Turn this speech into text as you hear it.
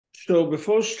So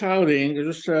before starting,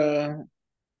 just two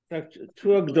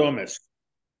akdomes.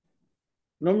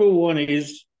 Number one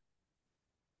is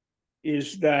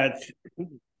that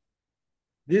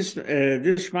this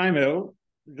Maamer,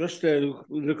 just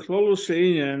the close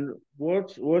saying,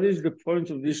 what is the point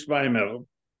of this Maamer,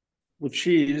 which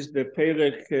is the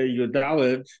Perek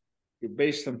Yud-Alef,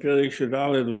 based on Perek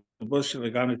Yud-Alef, Basi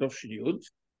Legani of Shiur.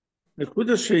 The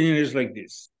Kuda saying is like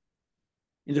this.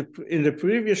 In the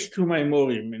previous two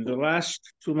Maamorim, in the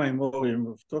last two Maamorim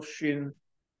of Tofshin,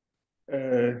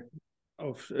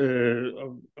 of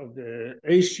the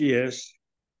ACS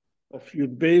of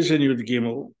Yud Beis and Yud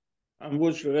Gimel, on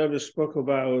which the Rebbe spoke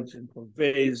about in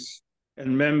Beis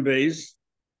and Mem Beis,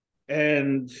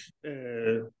 and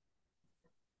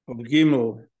of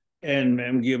Gimel and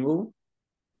Mem Gimel,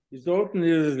 is dort in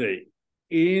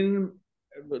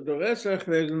the Resach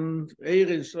wegen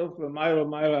in Sof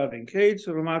Meila den Keitz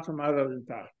oder Meila den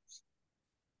Tachlis.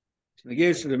 It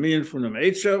gets to the meaning from the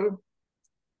Eitzer,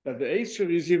 that the Eitzer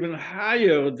is even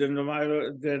higher than the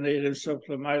Meila, than in Sof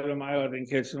Meila den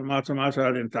Keitz oder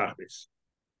Meila den Tachlis.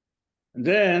 And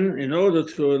then, in order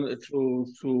to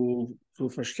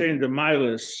verstehen the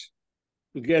Meiles,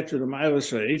 to get to the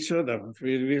Meiles Eitzer, that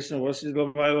we wissen was is the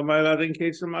Meila den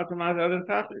Keitz oder Meila den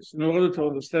Tachlis. In order to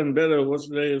understand better what's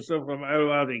the Sof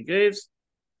Meila den Keitz,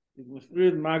 it was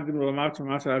read Magdim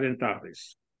Meila den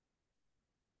Tachlis.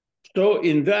 So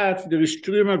in that there is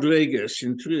three madregas,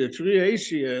 in the three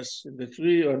ACS, the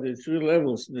three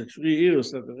levels, the 3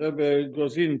 years that the Rebbe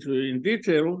goes into in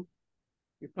detail.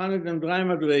 You find them drei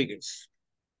madregas.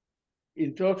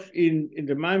 In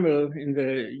the Maamer, in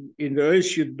the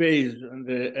Yud Beis and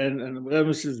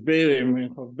Remeses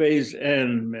Berim of Beis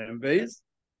and Beis,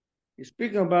 he's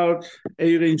speaking about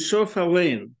Ein Sof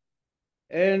Alein.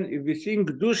 And if we think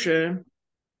Kedusha,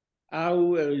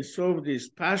 how Ein Sof is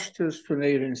pastors from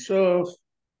Ein Sof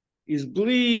is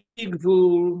bli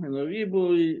gvul and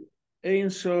ribui Ein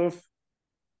Sof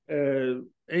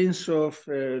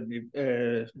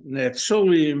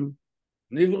netzolim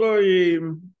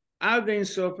nivroim ad Ein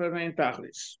Sof Ein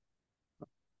Tachlis.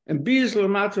 Ein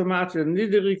bisschen Mathematik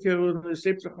niedriger und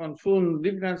 70 von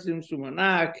Libnanzim zu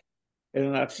Manak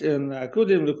und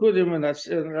Kudim und das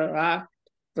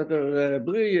der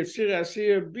Bri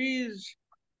Yetzir bis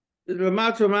the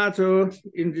mato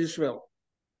in this well.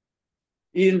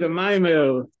 In the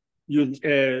Maamer, in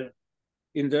the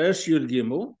Yud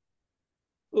Gimel,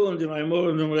 and the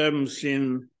Maamer Rebbe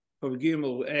sin of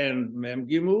Gimel and Mem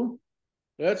Gimel,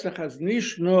 Retzach has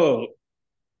nicht nur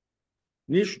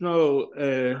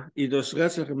idos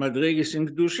Retzach Madreges in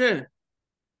Kedusha,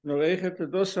 nur echt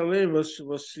das allein was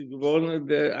geworden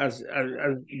als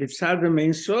Mitzad dem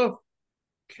Ein Sof,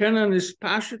 können es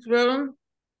pashit werden,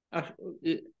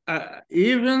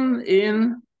 even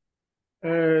in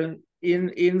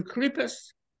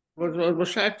klippes, what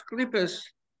shaped klippes,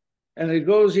 and it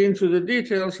goes into the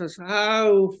details as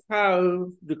how far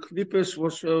the klippes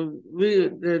was all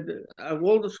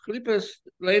the klippes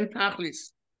lein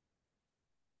tachlis.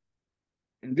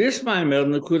 In this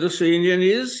Maamer, the Kudas Indian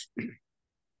is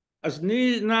as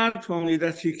not only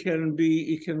that he can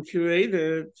curate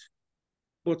it,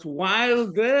 but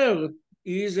while there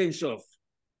is Ein Sof.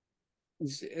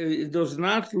 It does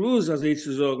not lose, as it's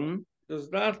sagen, does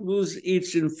not lose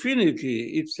its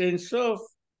infinity, its Ein Sof,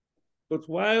 but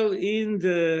while in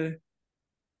the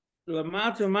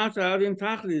Lamata Adin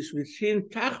Tachlis, within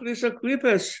Tachlis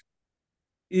Aklippas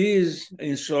is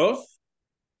Ein Sof,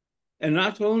 and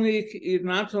not only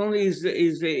is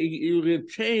you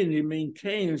retain, he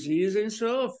maintains, he is Ein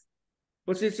Sof,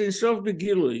 but it's Ein Sof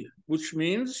Begilui, which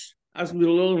means, as we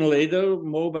learn later,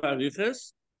 more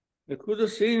Bariches, the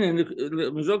Kudas in and the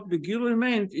Mizok Begilui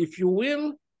meant, if you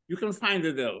will, you can find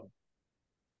it there.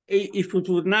 If it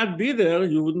would not be there,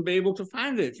 you wouldn't be able to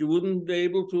find it. You wouldn't be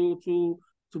able to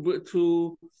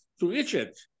reach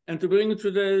it and to bring it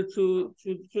to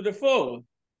the fore.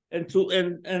 And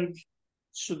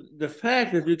so the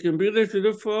fact that we can bring it to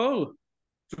the fore,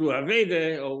 to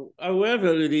Aveda or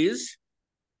however it is,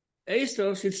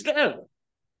 Estos, it's there.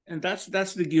 And that's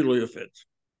the Gilui of it.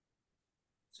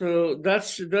 So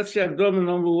that's the Akdom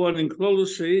number one in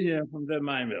Klolus Se'inya from the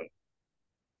Maamer.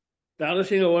 The other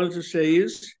thing I wanted to say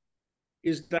is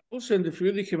that also in the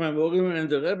Frierdiker Maamorim and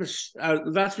the Rebbe,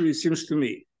 that's what it seems to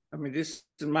me. I mean, this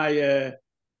is my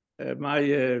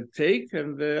take,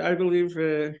 and I believe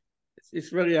it's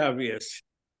very obvious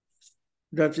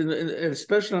that,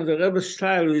 especially on the Rebbe's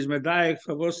style, is Medayek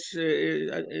for what,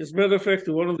 as a matter of fact,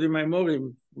 one of the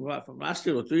Maamorim from last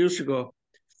year or 2 years ago,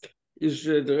 is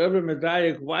the Rebbe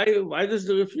Medayek. Why does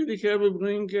the Frierdiker Rebbe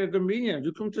bring the minyan?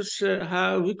 Wie kommt es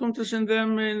in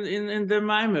the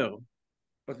Maamer?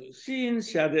 But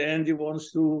since at the end he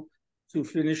wants to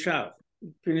finish off.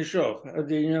 The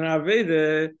Inyan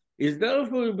Aveda is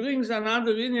therefore he brings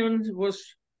another Inyan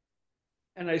was,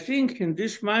 and I think in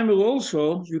this Maamer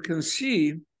also you can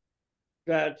see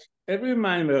that every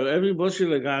Maamer, every Basi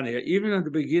Legani, even at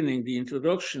the beginning, the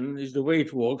introduction is the way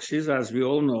it works, is as we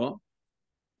all know,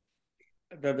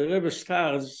 that the Rebbe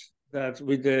starts that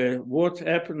with the what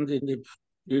happened in the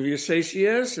previous 6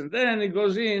 years, and then it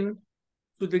goes in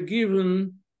to the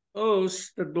given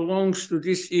oath that belongs to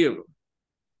this year.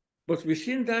 But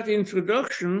within that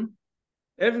introduction,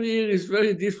 every year is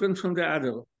very different from the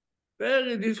other,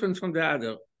 very different from the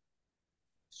other.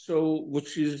 So,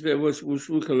 which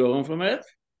we can learn from it.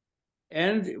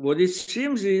 And what it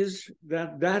seems is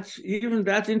that even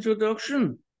that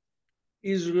introduction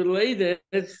is related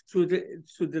to the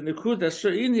Nekuda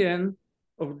Indian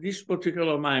of this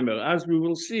particular Maamer, as we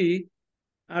will see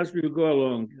as we go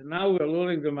along. Now we're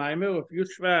learning the Maamer of Yud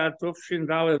Shvat Tovshin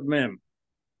Daled Mem.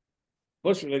 I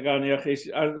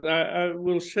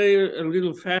will say a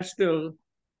little faster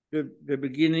the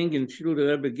beginning until the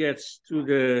Rebbe gets to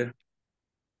the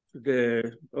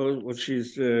which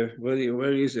is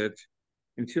where is it?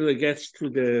 Until it gets to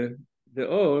the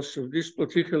oath of this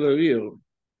particular year.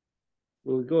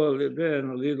 We'll go then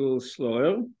a little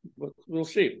slower, but we'll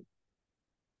see.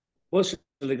 Basi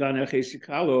Legani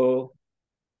Chesikalo,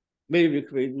 maybe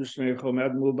Kvedus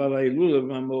Mechomed Mubalai Lulav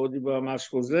Mamodiba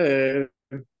Maskoze,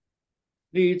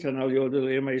 Nit and Al Yodel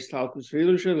Ema Istalkus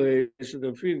Filushele, so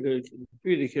the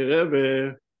Friedrich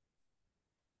Rebbe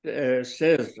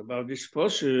says about this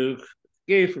posuk,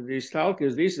 gave the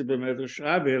Istalkus, this is Bemedrash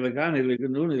Rabbi Legani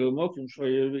Leganuni Lemokim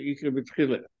Shoyer Ikre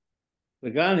Betchile.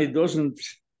 Legani doesn't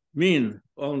mean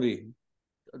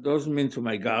to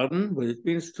my garden, but it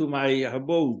means to my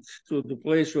abode, to the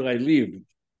place where I live.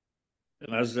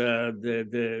 And as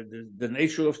the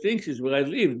nature of things is where I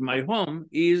live, my home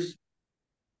is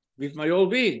with my whole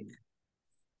being.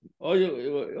 And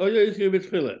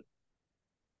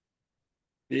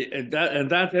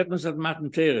that happens at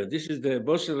Matan Torah. This is the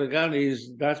Basi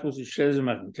Legani, that's what it says in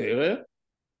Matan Torah.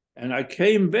 And I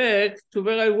came back to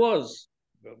where I was.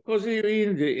 Because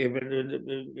in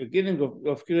the beginning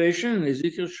of creation,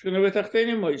 Ezekiel Shchina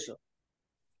V'Tachteni Moisa.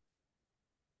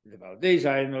 About days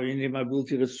I know in the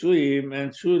Mabulti Retsuim,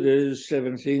 and through the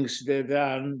 7 things, the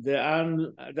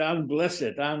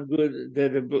unblessed, ungood,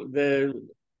 the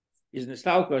is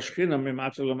Nestalka Shchina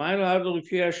Mimatzah L'mayla Ador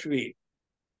Ki Ashvi.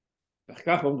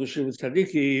 V'chkach om Dushiv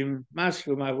Tzadikim,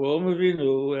 Maskel Mavrom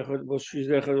Avinu, Echad Boshviz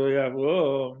Echad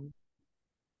Oyavrom,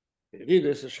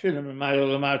 Rides Shchina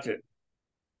Mimayla L'mateh.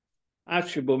 עד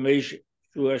שבו מש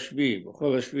שהוא השביעי,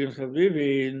 בכל השביעים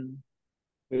חביבין,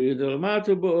 וידע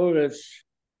למטה באורץ,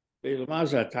 ולמה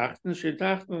זה התחתן,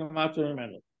 שתחתן למטה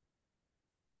ממנו.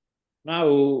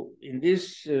 Now, in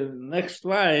this next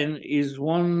line is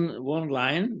one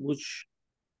line, which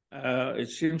it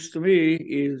seems to me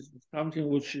is something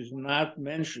which is not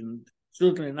mentioned,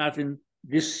 certainly not in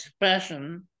this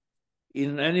fashion,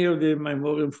 in any of the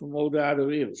memoriam from all the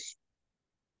other years.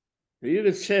 Here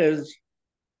it says,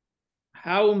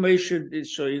 how Moshe,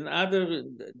 so in other,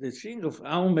 the thing of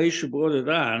how Moshe brought it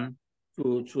on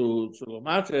to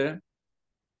Lamate,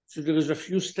 so there is a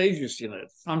few stages in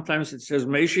it. Sometimes it says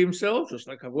Moshe himself, just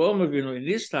like Avraham Avinu in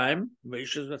this time,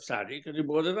 Moshe is a tzaddik and he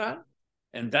brought it on.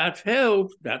 And that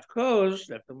helped, that caused,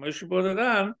 that the Moshe brought it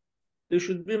on, there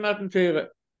should be Matan Torah.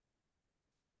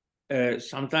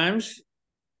 Sometimes,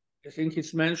 I think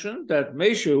it's mentioned that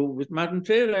Moshe with Matan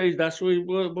Torah, that's where he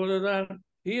brought it on.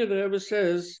 Here the Rebbe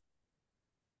says,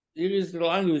 here is the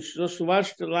language, just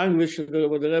watch the language of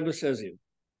what the Rebbe says here.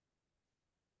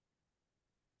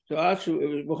 So,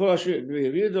 before I should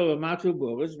read the Lamatu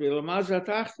Boris, we Lamaz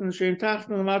Tachten, Shem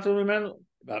Tachten, Lamatu Memenu.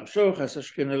 Bamshoch, as a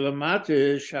Shkina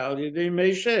Lamate, shall you de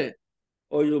Meshe,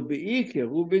 or you'll be Ike,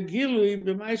 will be Gilui,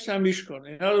 be Maisa Mishkon.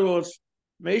 In other words,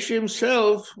 Meshe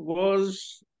himself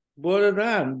was brought it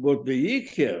on, but be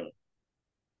Ike,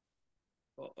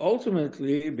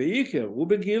 ultimately, be Ike, will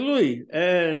be Gilui,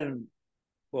 and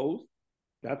both.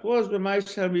 That was the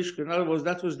Maisa Mishkan. In other words,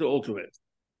 that was the ultimate.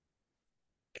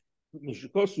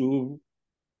 Mishkosu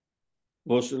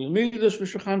was the Midas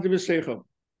Mishachanti Besecham.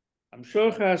 Am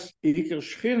Shochas Iker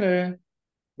Shchine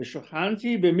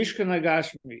Mishachanti Bemishkan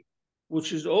Agashmi,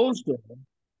 which is also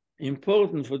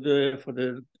important for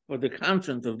the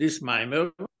content of this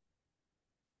Maamer.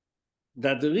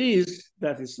 That there is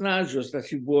that it's not just that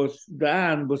he brought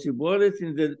down, but he brought it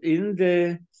in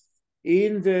the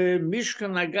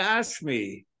Mishkan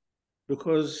Agashmi,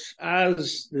 because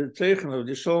as the Teichen of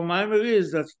the Shol Maamer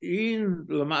is that in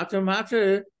Lamata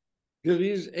Mate there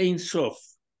is Ein Sof.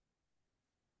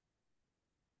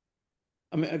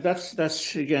 I mean,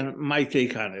 that's again my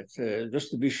take on it.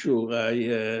 Just to be sure,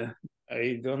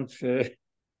 I don't. The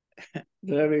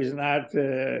Rebbe is not.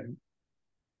 It's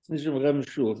not Rebbe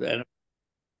sure, and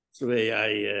that's the way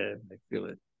I feel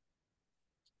it.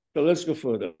 So let's go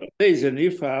further. Deze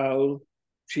nifal,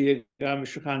 she gam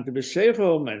shchan te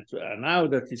besechom, and now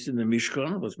that it's in the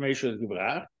Mishkan, was Moshe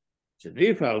gebracht. It's a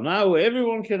nifal. Now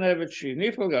everyone can have it. She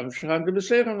nifal gam shchan te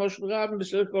besechom, was gebracht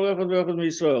besech kol echad ve'echad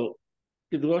miYisrael.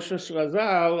 Kidrosh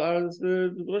Razal as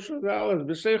the Drosh Razal as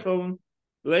besechom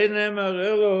leinemar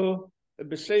elo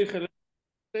besechel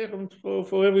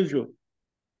for every Jew.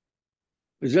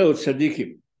 Zeu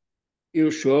tzadikim.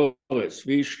 Ir shores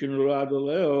vishkin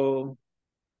radoleo.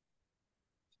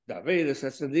 David is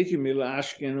tzadikim mila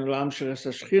ashkin lam sheres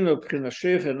ashchino b'chin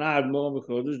hashech nad mor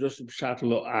mechodesh dos b'shat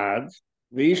lo ad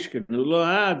vishkin lo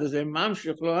ad as a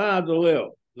mamshech lo ad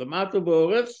oleo lamato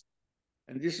b'oretz.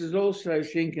 And this is also, I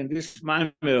think, and this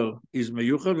Maamer is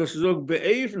meyuchad. This is ook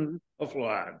beeven of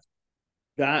Load.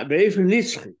 Beeven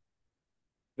nitzchi.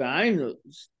 The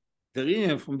Einus, the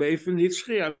Ringen from beeven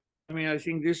nitzchi. I mean, I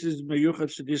think this is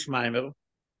meyuchad to this Maamer.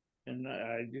 And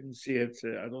I didn't see it,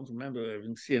 I don't remember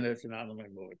having seen it in other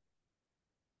memory.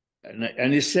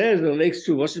 And he says, the lakes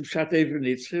to was pshat even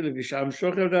nitzchi, the Visham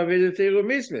Shochav David Teru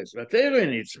Mitzvahs. But Teru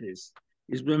nitzchis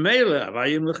is b'meila,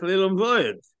 avayim lechlil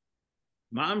void.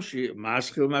 Mamshi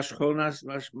maschil mashchonas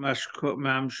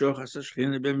mamshochas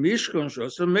ashchina b'mishkon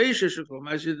shos a meishe shekol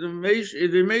mashi the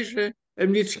meishe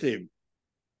em nitzchim.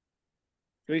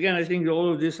 So again, I think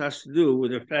all of this has to do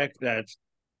with the fact that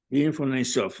the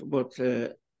influence of, but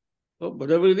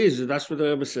whatever it is, that's what the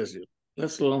Rebbe says here.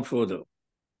 Let's learn further.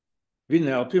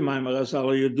 V'nei al pi Maamer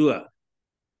azal yodua.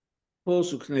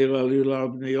 Posuk neira lila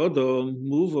b'nei Odom,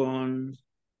 move on.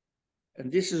 And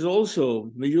this is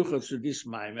also meyuchad to this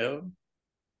Maamer.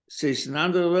 Says in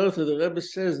other words, the Rebbe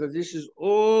says that this is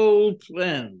all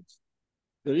planned.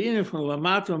 The reading from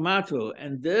Lamato Mato,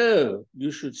 and there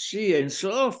you should see Ein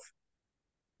Sof.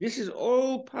 This is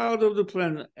all part of the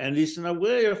plan, and it's in a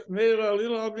way of Meira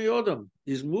Lil Abni Odom.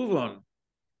 This move on.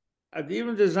 And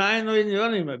even the Zaino in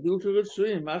Yonim, a built to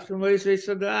Ritzuim, Machim Veisei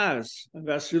Sadas, and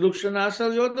Vasiluk Shanas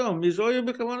Al Yodom, Mizoyu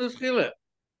Bekamon Eschile.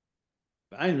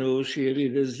 היינו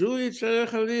שיריד הזו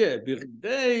יצטרך עליה,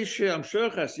 בכדי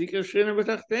שהמשוך הסיקר שכינה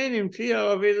בתחתינים,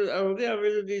 תהיה עבדי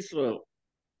עבדת ישראל.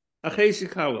 אחרי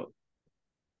סיכה לו.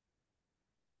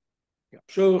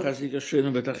 המשוך הסיקר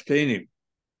שכינה בתחתינים.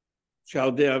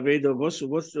 שעבדי עבדת, so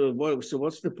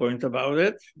what's the point about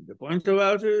it? The point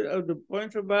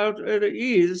about it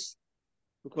is,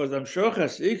 because המשוך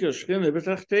הסיקר שכינה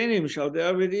בתחתינים, שעבדי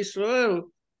עבדת ישראל,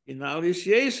 in all this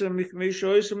and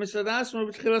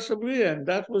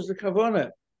that was the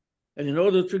kavana. And in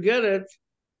order to get it,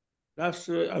 that's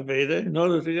Aveda. In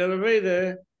order to get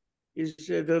Aveda, is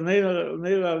the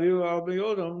Neira Liu Al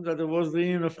B'Yodom that there was the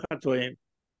union of Chatoim.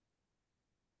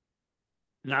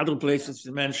 In other places,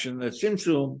 you mention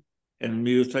Tzimtzum and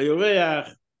Miut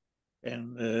HaYoreach,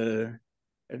 and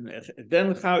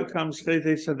then how it comes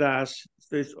Chetei Sadas.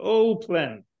 So it's all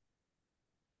planned.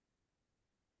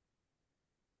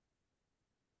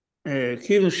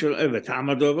 כיוון של עבד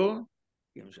המדובר,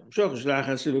 כיוון שהמשוך שלח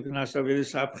הסילוק נעשה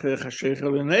ולספח חשיך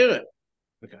לנערה,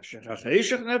 וכאשר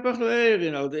החשיך נפח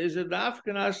לעיר, על ידי זה דווקא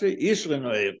נעשה ישראל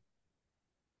נוער.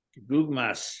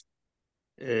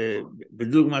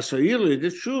 בדוגמס העירי, זה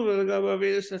שוב לגבי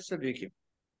עבודת הצדיקים.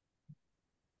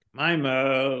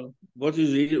 Maamer, what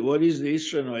is the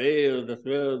Israel noer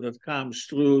that comes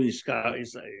through is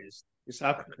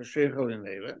חשיך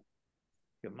לנערה.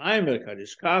 Maamer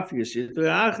kadish kafi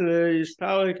is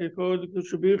talek according to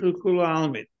Shiur kula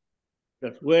almid.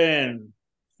 That when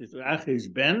Shiur is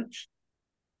bent,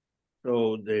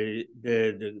 so the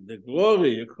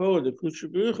glory according to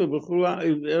Shiur b'chula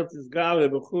is gale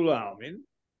b'chula almin.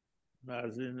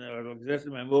 As in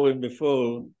exactly my memory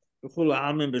before b'chula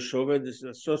almin b'shoved is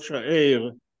such a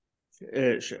air.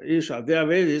 Ish al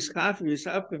David is kafi is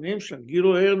apkanim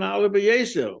shagilu air na'ale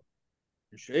b'yeser.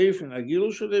 Sheif and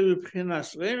Agil should have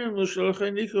B'chinas Reim and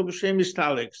Sholchay Nikro B'Shem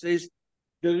Istalek says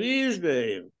there is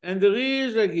there and there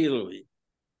is Agilui.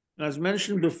 As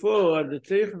mentioned before, at the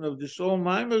Teichen of this whole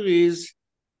Maamer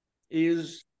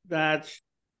is that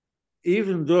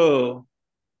even though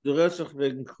the Retzach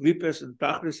wegen Klippes and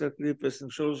Tachlis at Klippes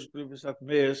and Sholosh Klippes at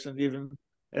Meis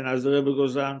and as the Rebbe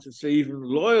goes on to say even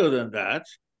lower than that,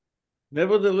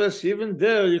 nevertheless, even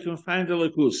there you can find a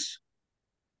Lekus.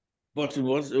 But in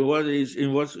what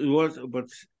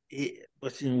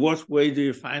way do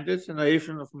you find it? In a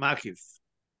Eifin of Makif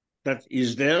that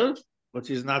is there, but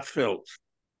is not felt.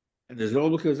 And the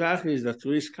Zolbe Kazach is that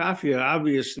Turis Kafi are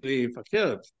obviously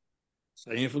verkehrt.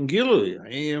 Saying from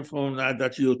Gilui, from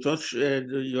that you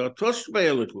are touched by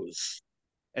a likus,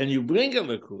 and you bring a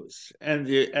likus, and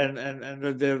the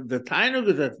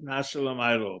tainug that nasalam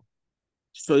airo.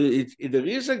 So there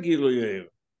is a Gilui,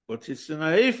 but it's an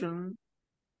Eifen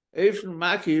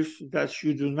makif that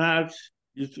you do not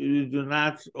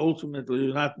ultimately,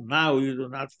 you do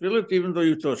not feel it, even though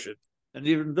you touch it, and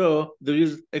even though there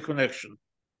is a connection.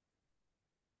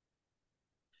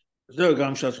 So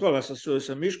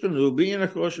Mishkan will be in a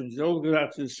question.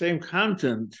 The same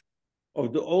content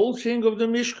of the old thing of the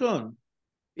Mishkan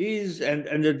is,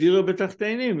 and the Dira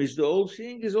B'Tachtenim is the old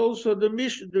thing is also the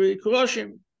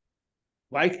Kroshim.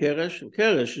 Why Keresh?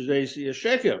 Keresh is a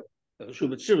sheker.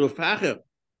 Shub Tziruf Acher.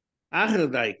 Acher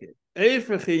Daike.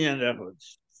 Eifach Inyan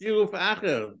Echot. Tziruf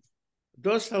Acher.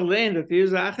 Das allein, that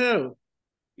is Acher,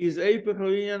 is Eifach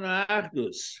Inyan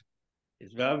Achdus.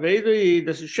 It's Vaveda,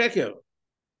 das ist sheker.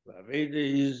 Vaveda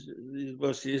is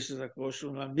was is a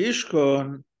Kroshim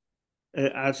Mishkan.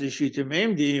 As ich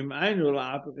shitem dim einul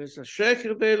apach is a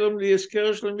sheker delum li es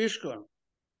keresh le mishkan,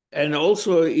 and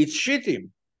also it's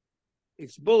shitim.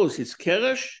 It's both. It's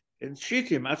keresh and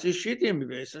shitim. As ich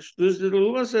shitim, es shtuz de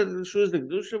lumas, shtuz de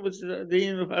kedusha, but the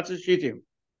in of as shitim.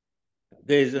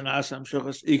 There's an asam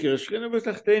shochas iker shchina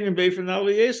betachtenim beifen al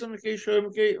yesam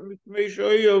mei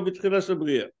shoyo betchilas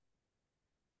abriya.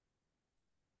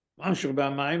 Mamshir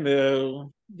ba Maamer.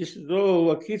 This is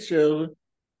all a kitzel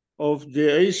of the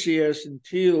ACS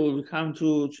until we come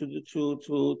to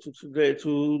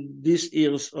this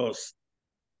year's us.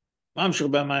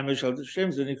 Mamshir ba Maamer shal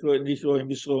Hashem ze nikro in Yisroel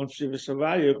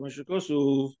Shmotkin כמו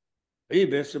שכתוב, היא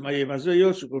בעצם היום הזה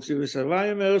יוצא כל ציווי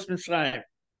סבייה מארץ מצרים.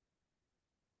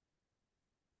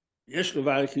 יש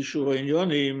כבר קישור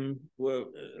העניונים,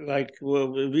 like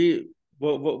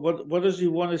what does he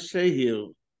want to say here?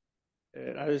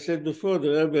 As I said before,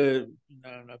 the Rebbe,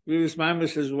 previous Maamer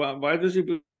says, why does he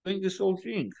bring this whole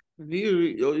thing?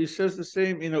 He says the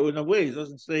same, in a way. He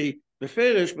doesn't say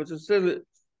beferish, but instead,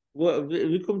 why are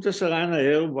we talking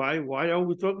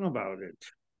about it?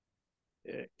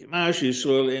 Rabbi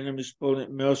Yisroel in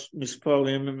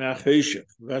mispolim me'acheshech,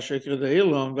 v'asheker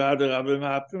dehilon, v'adarabbe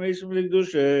ma'apkamesim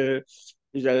l'kdusha,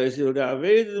 v'zarezil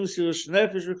da'aved, v'msirus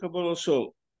nefesh v'kabol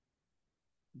asol.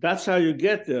 That's how you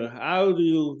get there. How do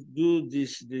you do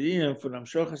this? The inyan for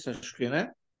Namshochas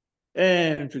Hashchina,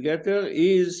 and to get there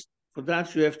is for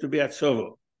that you have to be at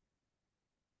Sovo.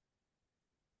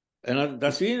 And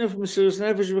that's the inyan for Mesiras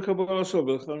Nefesh v'Kabbalah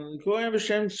Sovo. Koyim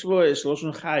v'Shem Tzvois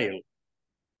Loshon Chayil.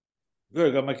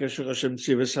 V'gam HaKesher Hashem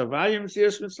Tzivah Savayim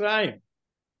Tzias Mitzrayim.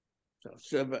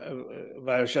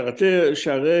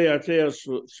 V'Sharei Atei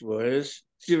Tzvois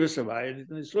Tzivah Savayim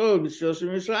Nitn Yisrael B'Tzios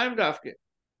Mitzrayim Davke.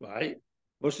 Why?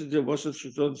 Was it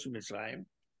schon zu Mitzrayim?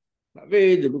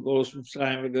 Vaved bekolos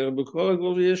Mitzrayim, der bekol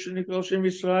gol yesh nikol shem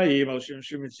Mitzrayim, al shem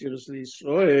Mitzirus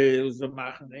Yisrael, ze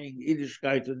machen in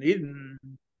Yiddishkeit und Yidden,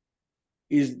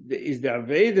 is the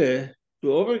Avede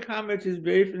to overcome it is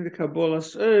based in the Kabbalah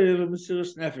Seil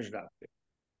Mitzirus Nefesh Davke.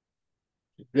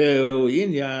 The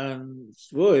inyan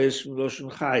Tzvois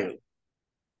Loshon Chayil.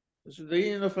 This is the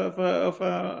inyan of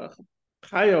a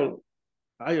Chayil.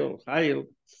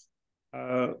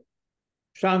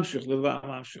 Shamshich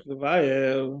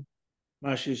levayer,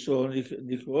 mashisol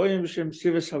nikroim b'shem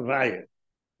tzivas havaya.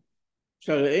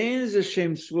 Sharein ze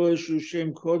shem tzvoi shu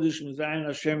shem kodesh mizayin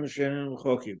Hashem shenim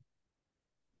m'chokim.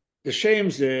 The shem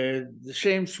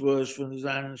tzvoi from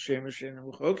mizayin Hashem shenim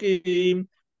m'chokim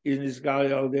is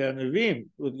nizgal al der nevim.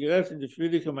 What gereft in the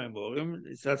Friedrich Maamorim,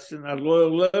 it's that's in a lower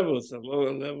level. It's a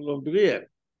lower level of bria.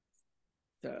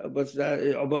 But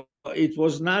it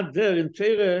was not there in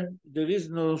Torah. There is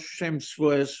no Shem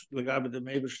Tzvoes legabe the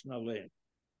Meibeshten allein.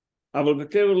 Aber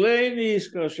b'Torah allein is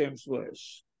kar Shem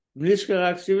Tzvoes. Niskar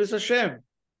Aksivus Hashem.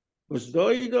 Was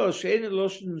doido shein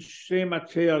loshn Shem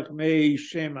Atayach mei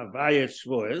Shem Avaya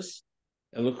Tzvoes.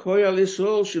 Elokoy al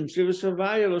Yisrael Shem Tzivus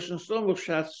Avaya loshn Stom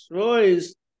v'Shat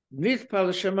Tzvoes nit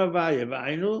par Shem Avaya.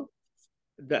 Vainu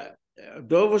da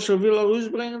was will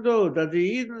ausbringen do that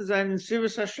the Yidden seinen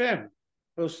Tzivus Hashem.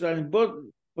 Was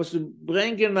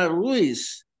bringing a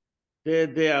ruis,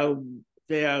 they are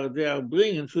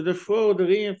bringing to the fore the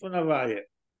ring from Avaya.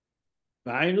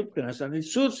 Vainu p'kenas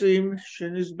anitzuzim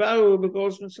shenisbaru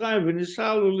b'kolos Mitzrayim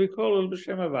v'nisalu likol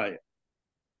b'shem Avaya.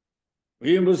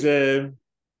 V'im b'zeh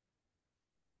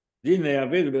dinei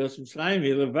aved b'eretz Mitzrayim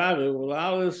v'levaru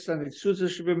v'la'alas anitzuzah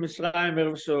sheb'Mitzrayim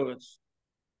erev soretz.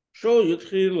 Shol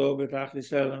yutchilo b'tach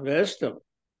Yisrael v'Esther.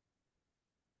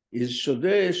 Is so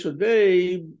they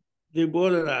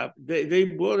bought it up. They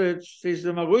bought it. Says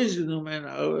them a genommen,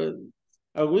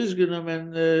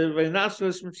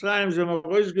 Veinaslas Mitzrayim them a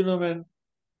genommen.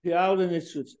 The Alden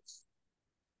Itzutzes.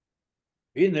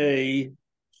 Hine,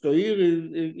 so here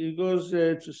he goes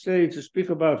to speak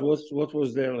about what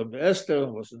was there in Esther,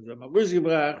 was in the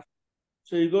Mabuzgebracht.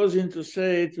 So he goes in to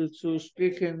say to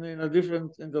speak in a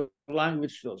different in the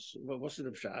language. What's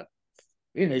the pshat?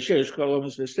 Hine shesh kolom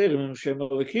is vesterim shem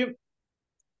Elokim.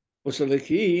 Was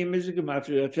Elokim is a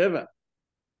gematria teva.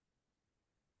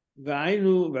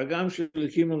 V'aynu v'agam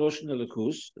shelikim loshn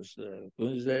elikus. Das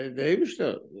ist der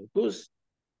Eibishter elikus.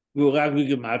 V'urag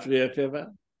v'gematria teva.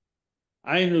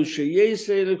 היינו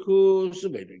שיעשה אלוקוס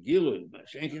ובגילוי, מה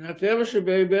שאין כן הטבע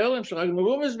שבהלם שרק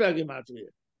מרומז בהגימטריה.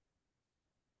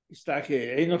 הסתכל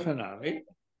אינו חנמי,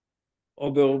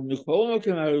 או בכל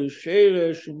מקום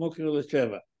שרש ומוקר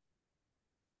לטבע.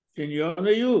 קניון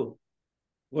היו,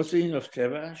 רוצים אף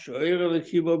טבע, שוער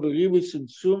אלוקיבו בריבוי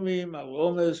צמצומים, על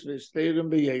עומס והסתירים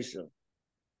בייסר.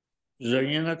 זה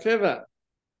עניין הטבע.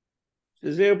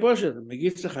 שזה פשוט,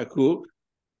 מגיע צחקוק,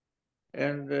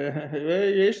 and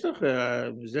yes,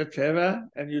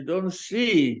 and you don't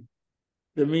see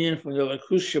the meaning from the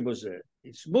lakush.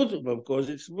 It's mutba because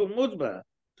it's mutba.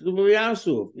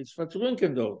 It's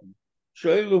vertrunken dort.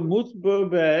 Shoylu mutba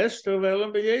be'ester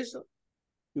ve'elam be'yesel.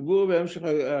 Gibur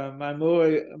be'emshach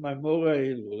Maamer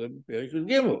Hilul Perikut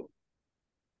Gimel.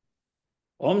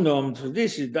 Omnom, so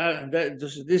this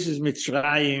is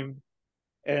Mitzrayim,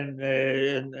 and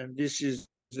this is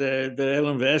the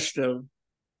Elam ve'ester.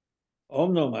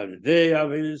 Omnom Avidei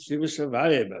Avid Sivus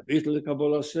Havaya, Bitle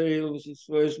Kabbalah Seil, was its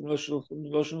first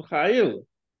Loshon Chayil.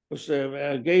 Was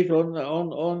geht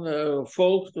on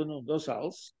folgt und das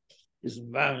alles. Is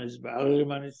Barim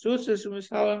Anitzutzus und is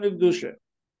Halam Nigdusha.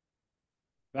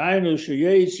 Vainu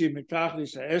Sheyetzi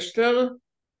Mitachlis Esther,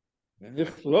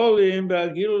 V'nichlolim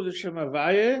Be'agilu L'Shem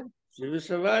Havaya, Sivus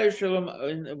Havaya Shalom,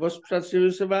 was Pshat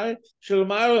Sivus Havaya?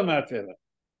 Shalom Alam HaTeva.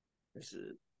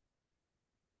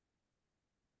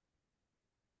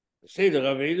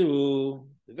 בסדר רבינו,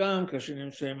 וגם כאשר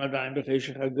נמצאים עדיין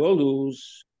בחשך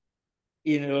הגולוס,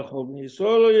 הנה לכל בני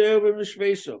ישראל לא יהיה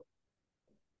במשוויסו.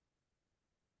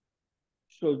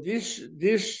 So this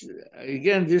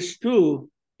too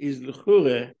is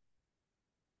l'chure,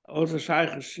 also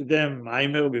shaykhs to them,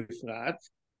 Maamer befrat,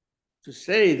 to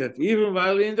say that even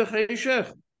while in the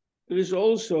cheshech, there is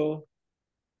also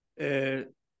a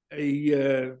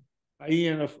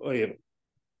ayin of oil,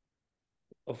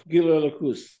 of Gilul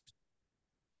Elokus.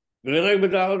 ולרק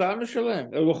בדעת העם שלהם,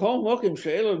 ובכל מוקים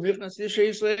שאלו נכנס איש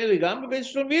הישראלי, גם בבית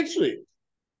של מצרי.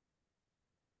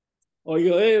 או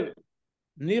יואב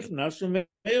נכנס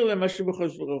ומאיר למה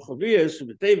שבחוויאס,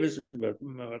 ובטייבס,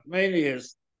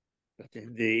 ובטמניאס,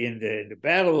 in the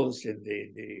barrels, in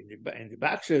the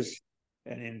boxes,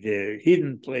 and in the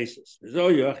hidden places. So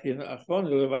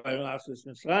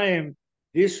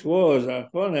this was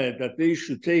hachana that they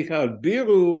should take out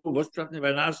biru, what's happening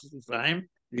by Nasus Mitzrayim.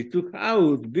 They took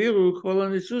out biru kol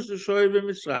hanitzutz shoy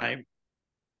b'Mitzrayim.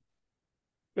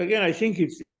 Again, I think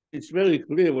it's very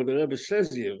clear what the Rebbe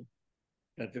says here,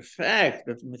 that the fact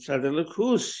that mitzad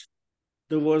elokus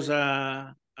there was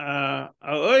a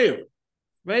oil,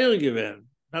 meir given.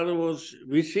 In other words,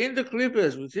 within the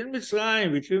clippers, within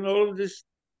Mitzrayim, within all of this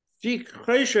thick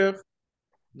cheshech,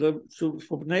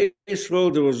 for Bnei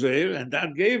Yisroel there was there, and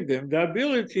that gave them the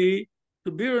ability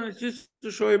to be on it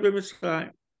to show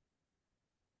b'Mitzrayim.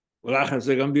 ולאחר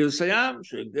זה גם בירסיים,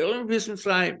 שהגדלו מביס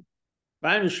מצרים.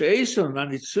 ראינו שאיסון,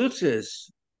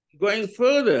 הניצוצס, going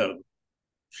further,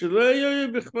 שלא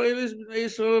יהיו בכפילס בני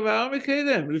ישראל וער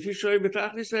מקדם, לפי שוי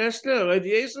בתכלס האסתר, עד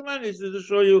יסר הניצוצס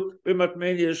שויו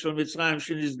במטמניה של מצרים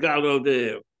שנסגר על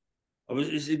דהר. אבל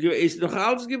ist noch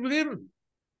alles geblieben.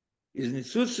 ist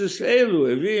ניצוצס אלו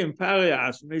הביאים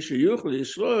פריאס, מי שיוכל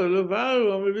ישראל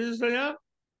לברו מביס הים.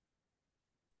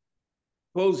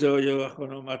 כל זה היה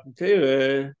אחרונו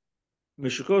מתנתרה,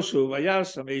 משקוסו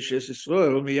ויעש המאיש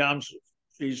ישראל ומיימסו.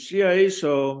 שהציע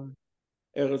איסו,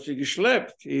 רוצים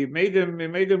geschleppt. He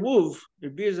made a move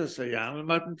בביזס הים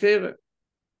למתנתרה.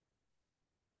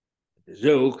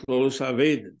 זהו כלולוס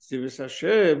עבדת. ציווס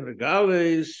השם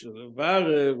לגלס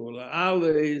ולברר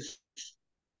ולעלס.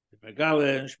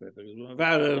 Megalen, später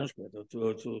Waren, später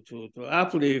to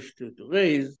uplift, to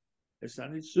raise. Es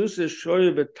dann nicht so sehr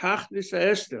scheue betachlis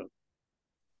Esther.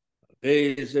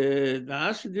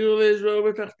 Das Dirle so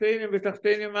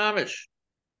betachtene Mamesh.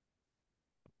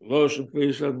 Los und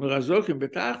Pris hat mir azokim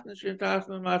betachten, schön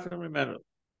tachten machen mit.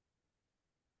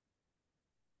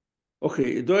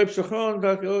 Okay, do Psachon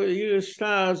da hier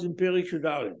stars in Perik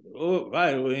Shudal. Oh,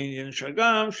 weil in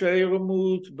Shagam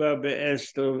Shayrmut ba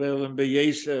Esther velen be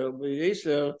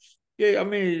Yeser. Yeah, I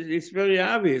mean it's very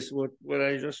obvious what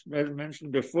I just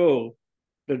mentioned before,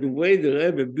 that the way the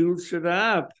Rebbe builds it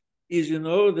up is in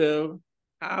order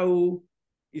how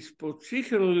is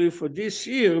particularly for this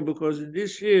year, because in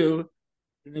this year,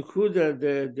 the Nekuda,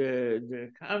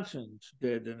 the content,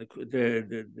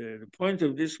 the point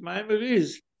of this Maamer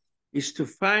is to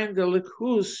find the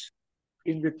Lekus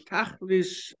in the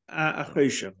Tachlis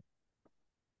Achoshem.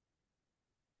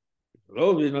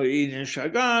 לא בינו עניין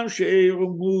שגם שאירו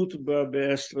מות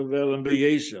באסטרוול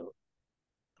ובייסר.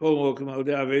 כל מוקם על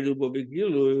די עבדו בו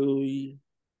בגילוי,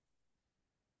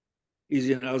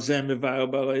 איזין על זה מבאר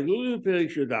בלילות, בפרק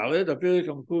י"ד, הפרק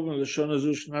המקובל לשון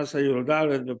הזו שנס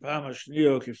הי"ד בפעם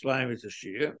השנייה כפליים את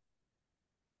השיר.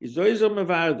 איזו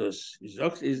מבארדוס.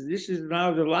 This is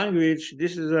now the language,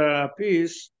 this is a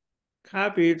piece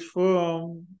copied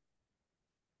from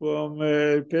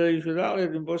פרק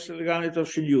י"ד in Basi Legani of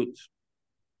Shiur.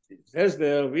 It says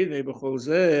there, בכל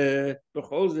זה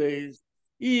is,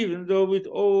 even though with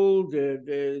all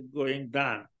the going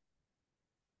down,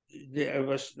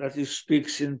 that he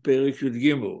speaks in Perek Yud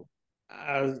Gimel,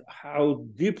 as how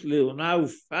deeply and how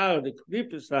far the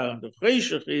klippes are and the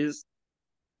cheshach is,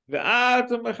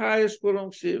 ואת המחייס כולם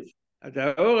כסיב.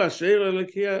 הדאור אשר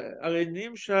אלוקי הרי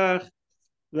נמשך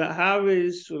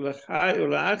להאביס ולחי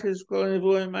ולאחיס כל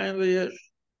הנברואים אין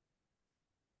ליש.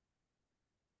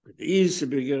 ודאיס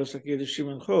בגרס הקדש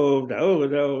שמעון חוב, דאור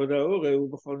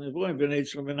הוא בכל נברואים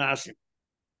ונצר מנעשים.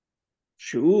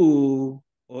 שהוא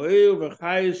אוהב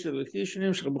וחייס אלוקי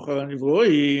שנמשך בכל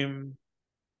הנברואים,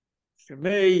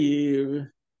 שמאיר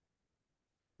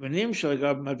ונמשך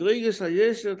גם מדרגס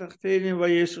היסר תחתינים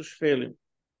והיסר שפלים.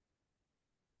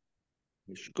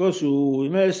 Because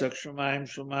Mesak Shemaim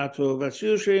Shomato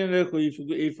Vatsir Shein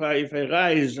if I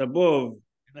rise above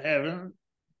in heaven,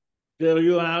 there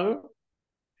you are.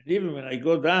 And even when I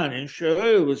go down in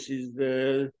Shiur, which is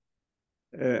the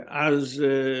as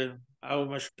our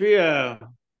Mashpia,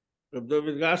 Rabbi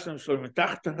David Gassam Shalom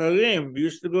Tacht Harim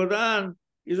used to go down,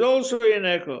 is also in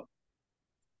echo.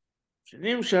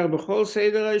 שנמשך בכל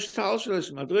סדר ההשתל שלו,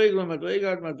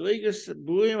 מדרגה עד מדרגס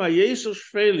ברואים היסר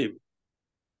שפלים.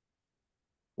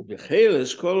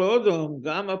 ובחילס כל אודום,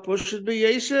 גם הפושט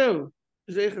ביסר,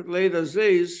 זכת ליד הזה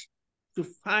is to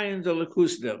find the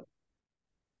lekus there.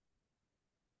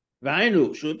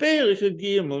 והיינו, שהוא פרק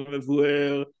הגיע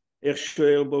מבואר, איך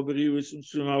שואר בו בריבוס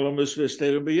ומצומר למוס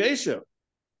וסתרם ביסר.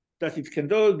 that it can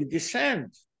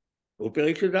descend.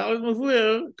 ופרק י"ד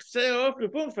מבואר, קצה אוף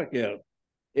לפונקט פקר.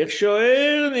 איך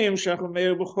שואר נמשך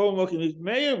ומאיר בכל מוקים,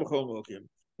 מתמאיר בכל מוקים.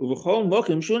 ובכל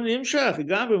מוקים שהוא נמשך,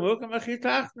 גם במוקים הכי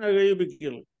תחת נראי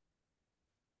בגילו.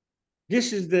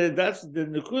 This is that's the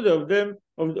nekud of them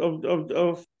of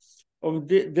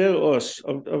their os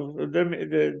of them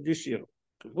this year.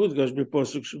 Good goes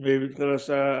בפוסק שמביא בתחילת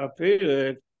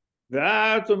הפרק,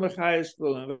 ואת ומחייס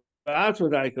כולם, ואת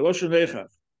ודאי כלא שונך.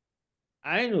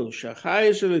 היינו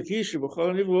שהחייס אלוקי שבכל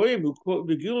הנברואים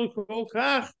בגילו כל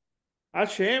כך, עד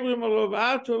שאמרים עליו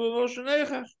ואת ולא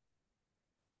שונך.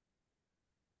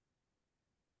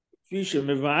 כפי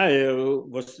שמבאר,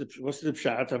 was the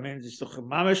pshat, I mean, it's doch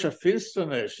mamish a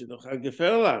finsternis, it's doch a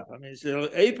gefährlich, I mean, it's a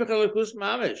epic halakus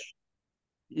mamish.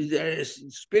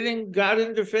 It's spitting God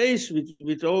in the face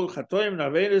with all chatoim,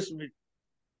 navenis, with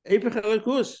epic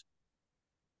halakus.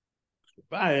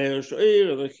 Baer,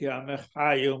 shoir, leki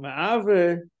amechayu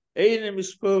me'ave, einem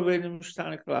ispor ve'einem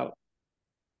mishtane klal.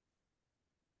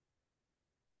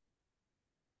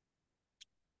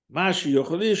 מה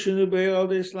שיוכל ישנו בעיר על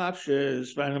די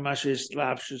סלאפשס, ואין מה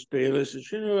שסלאפשס פעילס,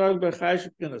 ישנו רק בחי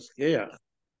שכנסכח,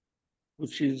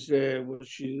 which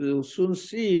you'll soon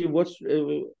see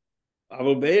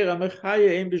אבל בעיר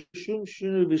המחיה אין בשום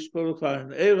שינוי בספור כלל,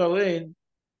 in עיר alone,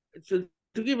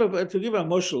 to give a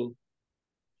moshel,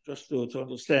 just to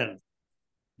understand,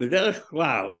 בדרך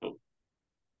כלל,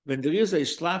 when there is a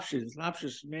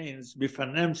slapshus means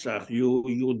bifanemsach,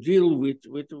 you deal with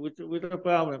a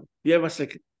problem. You have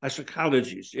a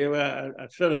psychologist, you have a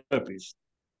therapist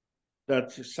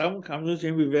that some comes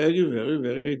in with very, very,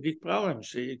 very big problems.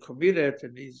 So he committed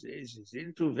and he's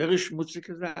into very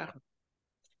schmutzige Sachen.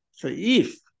 So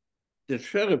if the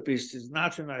therapist is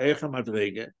not in a Echa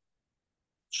Madrege,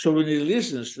 so when he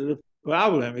listens to the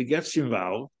problem, he gets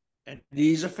involved and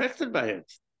he's affected by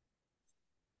it.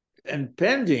 And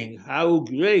pending how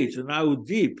great and how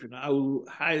deep and how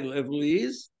high level he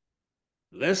is,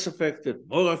 less affected,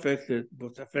 more affected,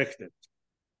 but affected.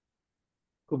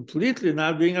 Completely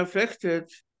not being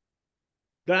affected,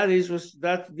 this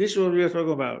is what we are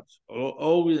talking about.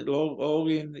 Or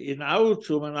in our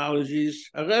terminologies,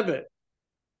 a Rebbe.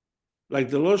 Like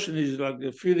the Loshen is, like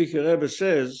the Friedrich Rebbe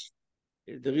says,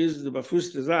 there is the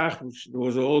Bafuste Zach, which there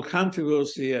was a whole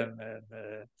controversy and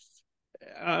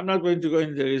I'm not going to go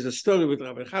in. There is a story with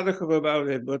Rabbi Chadakov about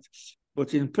it,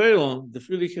 but in Perlon, the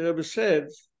Friedrich Rebbe said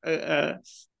that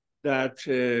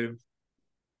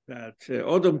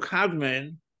Odom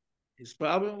Kadmon, his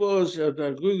problem was that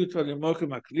Gugut von the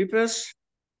Mokim Aklipes,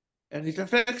 and it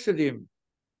affected him.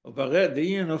 The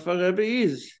union of a Rebbe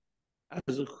is,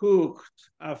 as a cook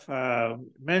of a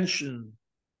mention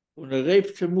und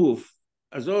rape to move,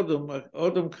 as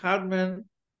Odom Kadmon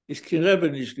is kein Rebbe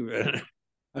nicht gewesen.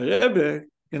 A Rebbe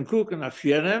can cook and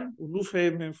afjenem und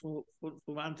aufheben vom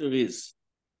Anteris.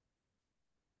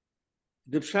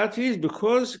 The pshat is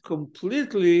because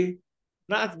completely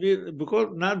not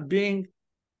being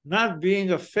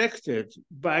affected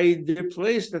by the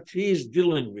place that he is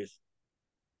dealing with.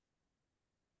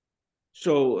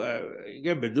 So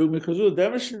again, because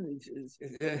Demerson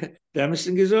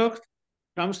gesagt,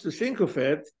 comes to think of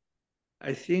it,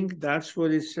 I think that's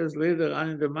what it says later on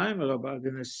in the Maamer about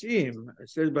the Nasim. It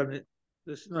says, but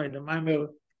this no in the Maamer.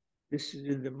 This is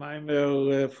in the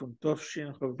Maamer from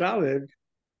Tovshin Chavdaled.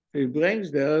 He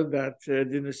brings there that the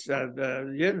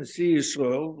Basi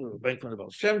Yisroel, bank from the Baal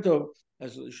Shem Tov,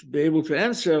 should be able to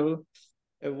answer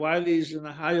while he's in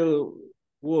a higher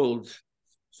world.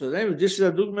 So then, this is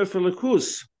a dogma for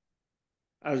Lekus.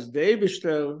 As the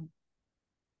Eibishter,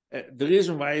 the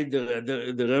reason why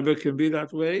the Rebbe can be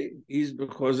that way is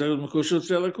because there is Mekushut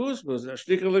Lekus, because a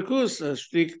shtik Lekus, a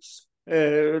shtik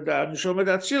the Neshama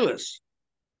Datzilas.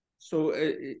 So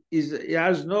he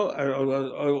has no,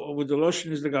 or with the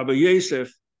Loshen is the Rabbi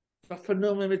Yosef,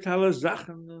 vernommen mit alle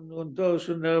Sachen und das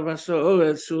und was so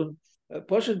und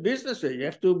Poshet business. You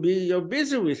have to be, you're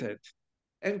busy with it,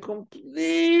 and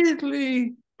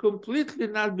completely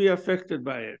not be affected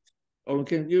by it. Or we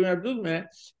can give a dogma,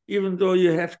 even though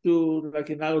you have to, like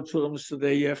in our terms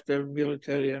today, you have to have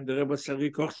military and the Rebbe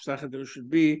Tzari Kochsache there should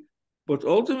be, but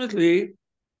ultimately,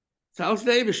 it's alles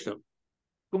der Eibishter.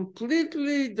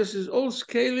 Completely, this is all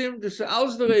scaling, this is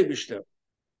alles der Eibishter.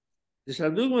 This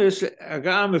dogma is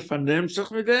agam vernimmt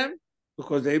sich mit dem,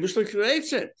 because the Eibishter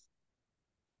creates it.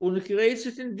 And he creates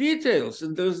it in details,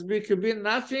 and there can be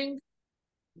nothing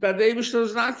that the Eibishter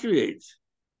does not create.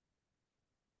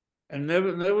 And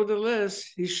nevertheless,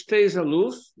 he stays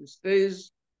aloof, he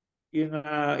stays in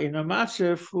a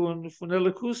matzah von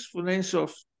Elikus, von Ein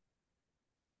Sof.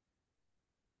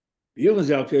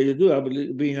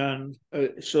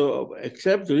 So,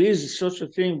 except there is such a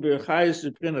thing,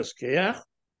 that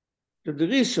there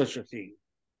is such a thing.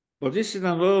 But this is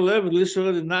on a lower level, this is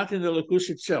already not in the Elikus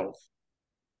itself.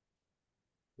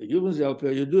 The Yuvin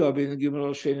Zelpia, you do, I've been given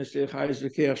all Shenes, the highest, the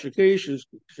Keach,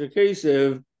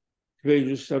 Shekesev,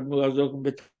 Kvejus Sadmul Azok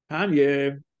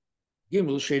Betanya,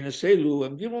 Gimel Sheneselu,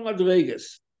 and Gimel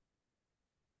Madreges.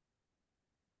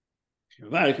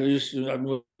 Weil Kvejus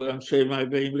Sadmul Amshay my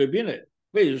Beim Rebine.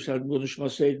 Kvejus Sadmul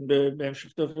Nishmaseid Beim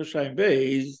Shiftof Hashem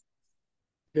Beis,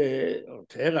 the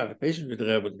patient with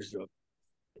Rebbe gesagt.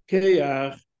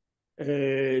 Keach,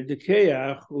 the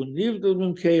Keach, und Nivdul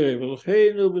Mim Kere,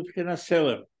 Velchenu Bibchina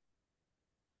Seller.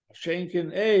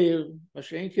 Schenken Eir,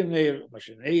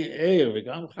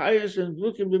 וגם חייס and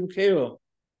looking במקרו,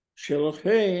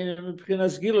 שלכן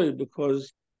מבחינת גילוי,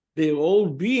 because their whole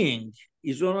being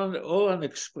is all an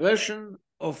expression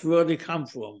of where they come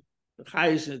from. The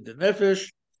chayes is the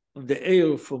nefesh, and the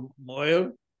Eir from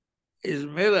Moir is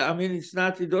mele. I mean, it's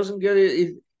not. He doesn't get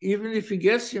it, even if he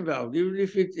gets involved, even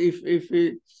if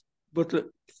it. But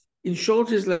in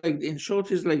short, is like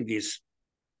this.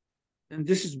 And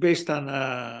this is based on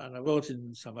a word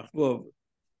in Samach Vov.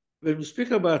 When we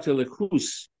speak about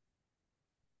Elikus,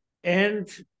 and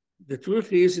the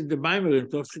truth is in the Maamer in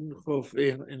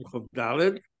Chof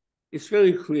Daled, it's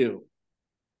very clear.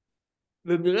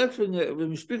 When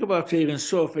we speak about Ein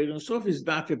Sof is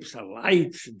not a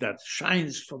light that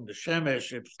shines from the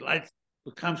Shemesh, it's light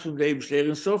that comes from the Eibishter.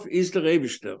 Ein Sof is the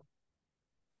Eibishter.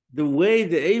 The way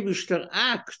the Eibishter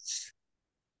acts,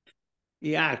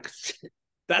 he acts.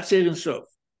 That's Ein Sof.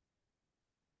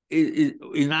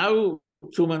 In our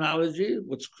terminology,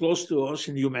 what's close to us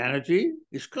in humanity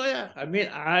is koyach. I mean,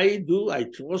 I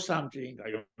throw something,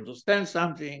 I understand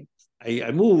something,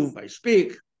 I move, I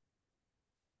speak.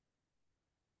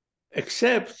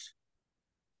 Except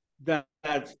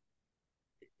that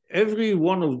every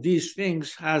one of these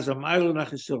things has a mile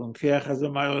nachisoron. Keach has a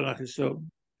mile nachisoron.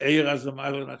 Eir has a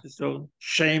mile nachisoron.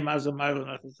 Shem has a mile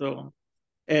nachisoron.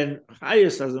 And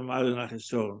Chayes has a mile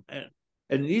nachisoron.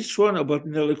 And each one about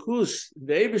Nelikus,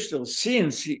 the Eibishter,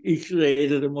 since he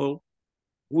created them all,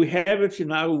 we have it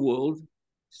in our world.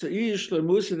 So Ish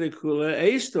Lemusa de Kula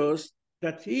Eistos,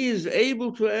 that he is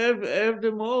able to have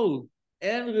them all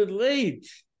and relate.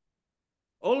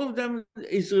 All of them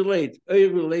is relate.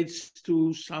 Eir relates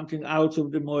to something out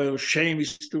of the moil. Shame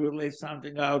is to relate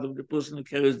something out of the person who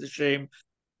carries the shame.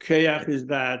 Keach is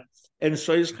that. and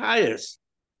so is Chayes.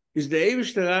 Is the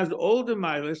Eibishter has all the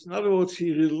miles. In other words,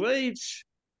 he relates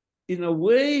in a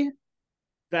way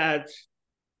that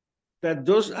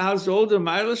does has all the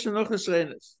miles and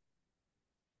Nochesrenes.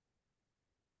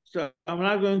 So I'm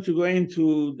not going to go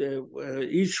into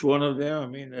each one of them. I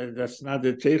mean, that's not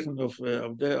the taken of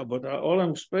there. But all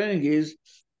I'm explaining is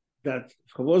that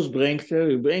Chavos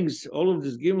he brings all of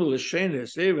this Gimel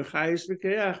Shenes, Chayes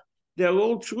v'Keach. They're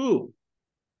all true,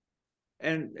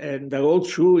 and they're all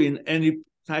true in any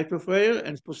type of prayer.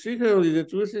 And particularly, the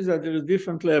truth is that there are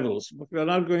different levels. But we're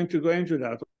not going to go into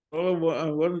that.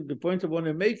 The point I want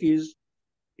to make is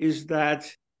that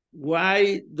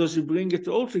why does he bring it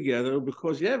all together?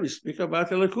 Because we speak about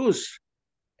Elikus,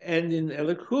 and in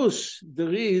Elikus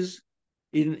there is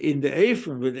in the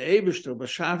Eifon with the Eibishter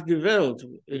B'Shav the Welt,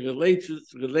 it relates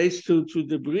to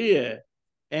the Bria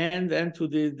and to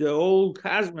the old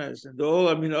Cosmos and all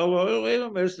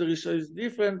elements. There is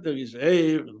different. There is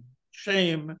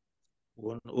shame.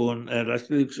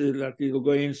 That will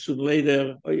go into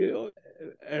later.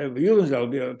 Jürgen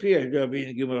soll wir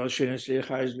bin Gimel Shenes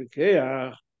Chayes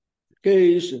v'Keach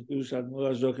case and du sagst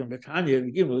nur so kein Betania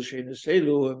Gimel Shenes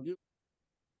Selu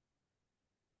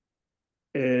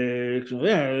the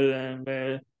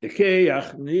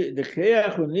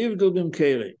Keach und nivdu bim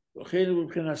Kere וכן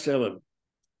מבחינת סלם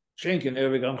schenken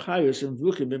גם Chayes und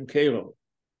Shluchim bim Kere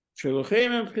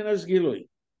שלוחם מבחינת גילוי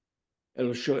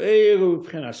אלא שוער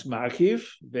מבחינת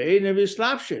מקיף ואין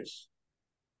בסלאפשס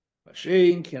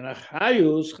Vashein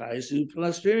kenachayus chayis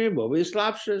uplasvimim bo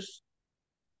v'slapshus.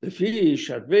 Lefi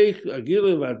shadveik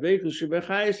agilu v'adveikus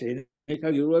shebechayis einik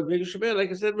agilu v'adveikus shebech.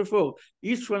 Like I said before,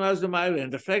 each one has the mile,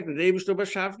 and the fact that they Eibishter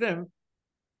b'shav them.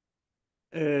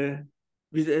 In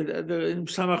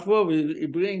Samach Vov,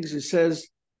 he says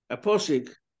a posik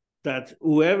that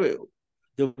whoever,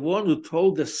 the one who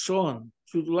told the son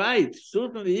to light,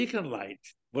 certainly he can light.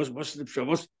 What's the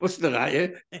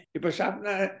raya?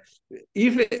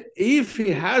 If he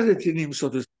has it in him, so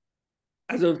to speak,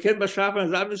 as it can beschaffen,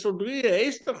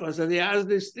 that he has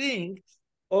this thing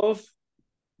of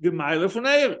the mile von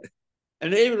Eir.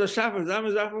 And even the Schaffen, that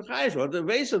is von Chayes. What the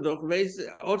Weser doch,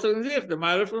 also in sich, the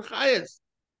mile von Chayes.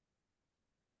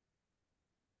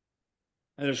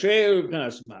 And the Sheir,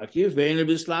 Pnas Makif, Veine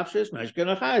bis Slapshes,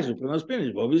 Meshken Chayes, Pnas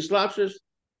Pinis, Bo bis Slapshes.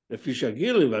 לפי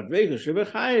שהגילוי והדבקות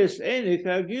שבחייס אין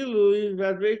כגילוי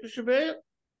והדבקות שבאר.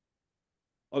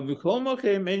 אבל בכל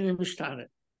מקום אין משתנה.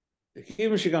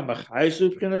 וכיוון שגם בחייס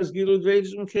הוא מבחינת גילוי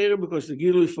ודבקות ומקרה, because the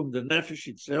גילוי from the nefesh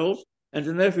itself, and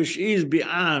the nefesh is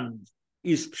beyond,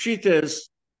 is pshitas,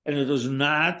 and it does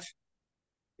not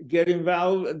get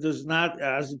involved, it does not,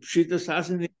 as pshitas has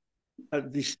in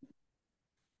this,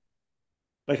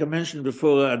 like I mentioned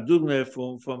before, a dugme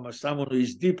from someone who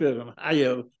is deeper and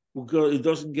higher, it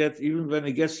doesn't get, even when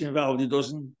it gets involved, it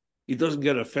doesn't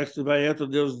get affected by it, or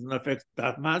doesn't affect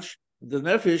that much. The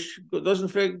nefesh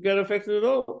doesn't get affected at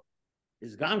all.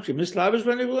 It's gamchi mislavish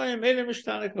when you made a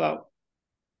mishtane cloud.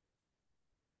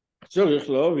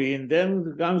 And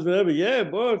then comes the Rebbe,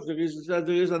 but there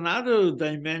is another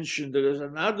dimension, there is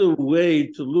another way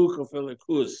to look of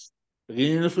Elikus.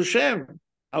 Beginning of Hashem.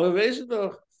 Aber weißt du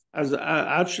doch, as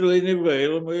actually in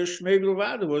Israel, there is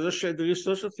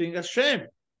such a thing as Shem.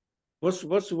 What's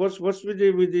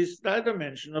with this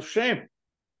dimension of shame?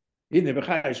 In the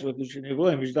Bechayis, what is in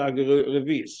Evoim is Dag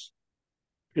Revis.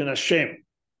 In Hashem.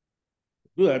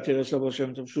 Du Ateres Abo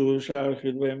Shem Tov Shur Shar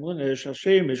Chidvei Emunesh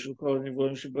Hashem Mishul Kol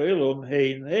Evoim Shebailom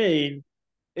Hein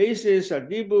Eises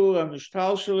Adibur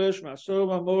Amishtal Shelesh Masor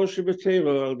Mamor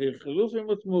Shebetero Al Dir Chelufim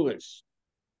Utmures.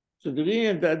 So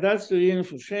that's the reason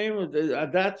for shame.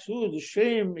 That too, the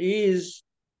shame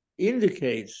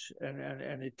indicates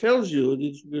and it tells you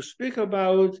that we speak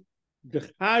about the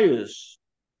highest,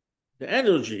 the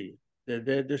energy,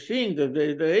 the thing that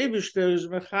the Eibishter is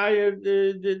mechaya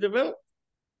the world,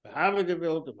 the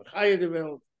world, the mechaya the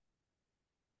world.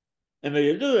 And when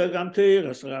you do it, I'm telling you,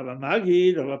 as Rabbi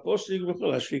Magid, Rabbi Postig,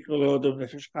 v'chol hashikol odom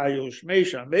nefesh chayu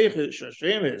shmeish hameich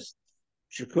Hashem is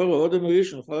shekol odom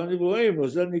rishon v'chol hanivurim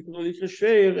v'zel nikol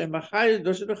likasher and mechaya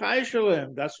does the chaya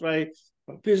shalem. That's why.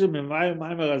 Pisa mit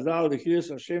Maamer Azal, the Kiris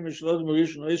Hashem Shlod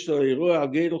Morish Noisho Iru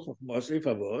Agedel Chokmos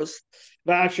Ifavos,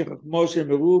 Bach Chokmos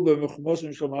Meru B'Chokmos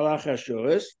Mishom Malach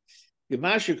Hashores,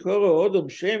 Gema Shekoro Odom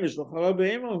Shemesh L'Chara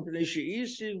Beimon Pnei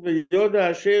Sheisig V'Yoda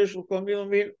Asher Shel Kol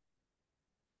Milomin.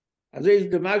 Also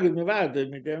ist der Magid Mevad,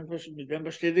 mit dem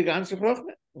besteht die ganze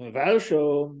Chochme. Und war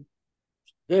schon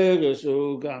der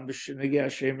so גם בשנגי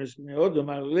השמש בני אודום,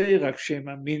 עלי רק שם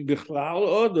אמין בכלל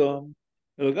אודום,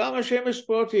 אלא גם השמש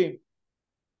פרוטים.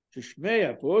 ששמי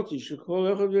הפרוטי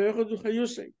שכל אחד ואחד הוא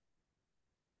חיוסי.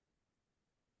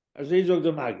 אז זה יזוג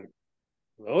דמאגי.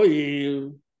 לא יעיר,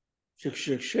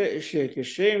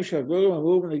 שכשם שהגורם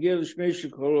אמור ונגיע לשמי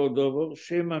שכל עוד דובר,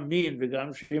 שם המין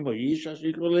וגם שם האיש, אשר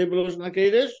יקרא לב בלושן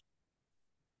הקדש,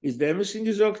 is demesing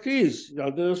gesagt is,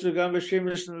 al der sogar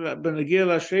beschämmes benegir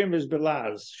la schemes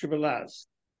belaz, shbelaz.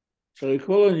 So ich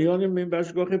hol in im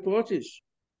Baschgoche Protis.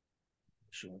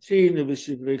 Schon sehen, wie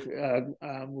sie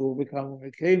wo bekam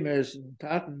kemes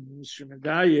Taten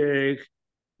schmedaye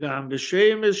gam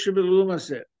beschämmes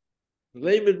shbelumase.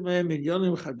 Leimet me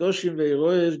Millionen chadoshim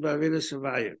veiroes ba'avil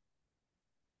savayim.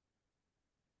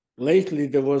 Lately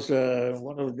there was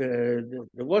one of the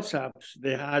WhatsApps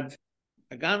they had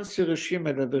a ganze Regime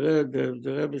that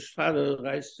the Rebbe's father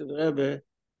writes to the Rebbe,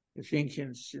 I think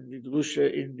in the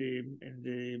Drusha, in the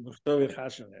Muhtavi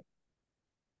Hachana.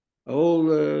 A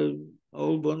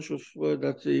whole bunch of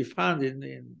that he found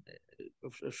in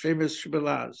famous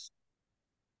Shbelaz.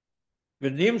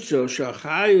 ונמצא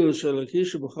שהחיוס אלוקי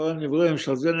שבכל הנברואים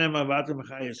של זה נאמר ואתם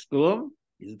חייס כלום,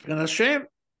 זה מבחינת השם.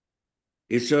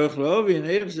 יצטרך להבין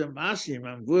איך זה מעשים,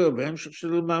 המבואר בהמשך של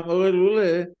מאמר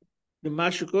אלולה,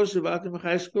 במה שכוסף ואתם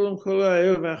חייס כלום כל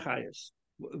הער והחייס.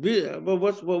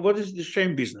 What is the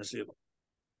shame business here?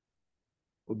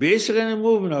 ובעשר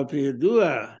הנמובן על פי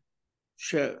ידוע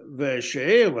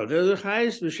ושער, אבל זה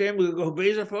חייס ושם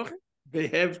בעשר פוחד. They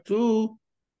have two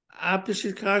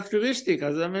opposite characteristics,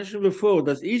 as I mentioned before,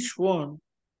 that each one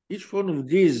of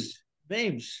these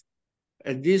names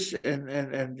and this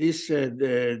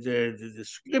the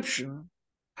description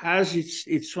has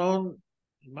its own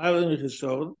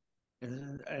Maamer,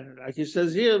 and like he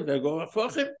says here, they go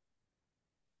afochim.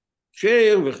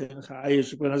 Sheir v'chen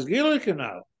chayis v'chenas gilui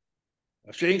canal.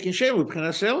 Shein kin shem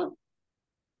v'chenas selam.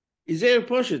 Is there a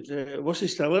poshet? What's he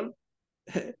telling?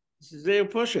 Is there a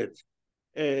poshet?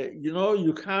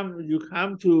 You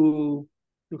come to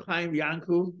Chaim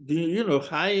Yankov, you know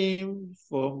Chaim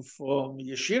from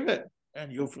yeshiva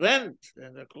and your friend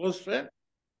and a close friend.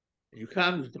 You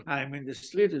come to Chaim in the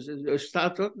street and you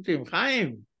start talking to him.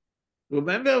 Chaim,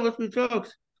 remember what we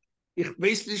talked? Ich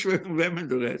weiß nicht, von wem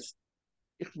du redest.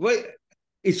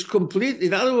 It's complete.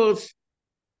 In other words,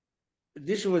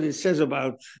 this is what it says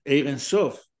about Eir and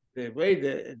Sof. The way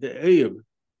the Eir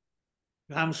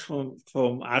comes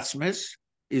from Atzmes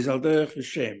is al derech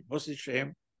Hashem. What's the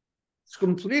Shem? It's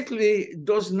completely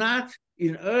does not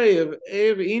in Eir.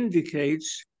 Eir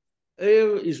indicates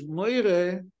Eir is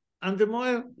moire and the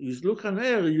moire is look on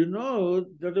Eir. You know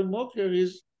that the mocker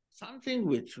is something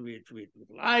with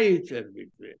light and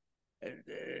with the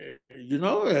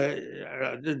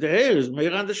Eir is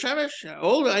moire and the shemesh.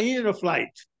 All the ayin of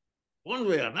light, one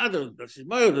way or another. That is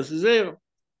moire. That is Eir.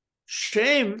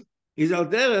 Shem is al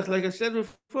derech, like I said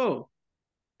before,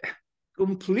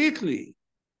 completely,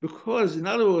 because in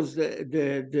other words,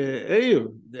 the air,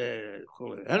 the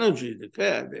energy,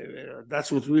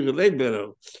 that's what we relate better.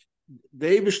 The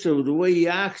Eibishter, the way he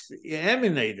acts, he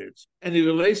emanated, and he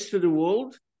relates to the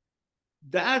world.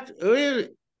 That air,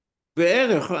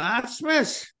 be'erech or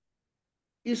atzmes,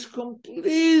 is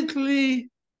completely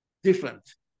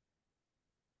different.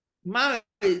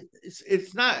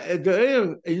 It's not the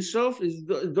air itself is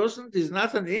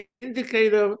not an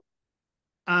indicator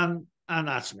on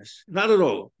atzmes, not at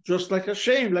all. Just like a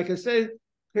shame, like I said,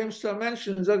 comes to a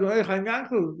mention.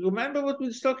 Remember what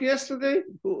we talked yesterday?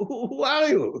 Who are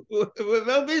you?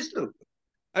 Where bist du?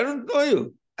 I don't know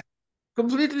you.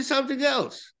 Completely something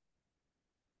else.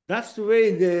 That's the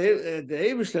way the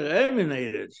Eibishter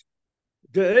emanated.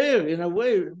 The air, in a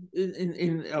way,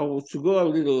 to go a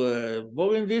little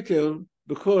more in detail,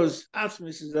 because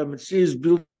Atzmis is a Metzias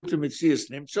built to Metzias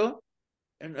Nimtzo,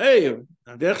 and air,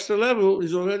 on the extra level,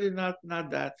 is already not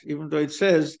that, even though it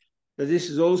says that this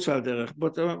is also derech.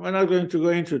 But we're not going to go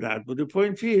into that. But the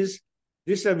point is,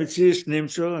 this is a Metzias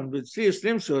Nimtzo, and Metzias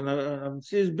Nimtzo, and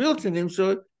Metzias built in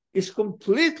Nimtzo, is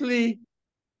completely,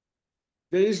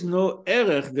 there is no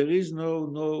erech, there is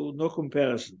no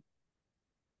comparison.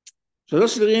 So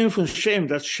that's the reason for shame.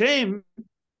 That shame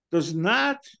does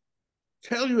not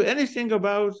tell you anything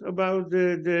about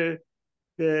the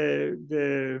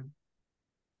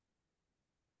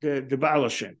Baal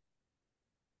Hashem.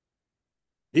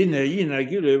 Dine yina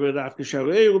gilu everdaf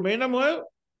kisharei umein amoel.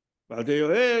 Valde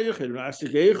yoher yochel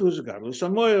ma'asik eichus garus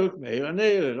amoel meir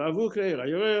aneir avuk eir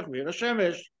ayorech meir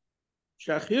hashemesh.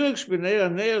 Shachiluk b'neir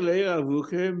aneir leir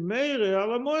avuk meir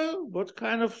al amoel. What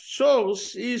kind of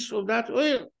source is of that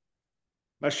oil?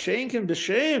 Mashenken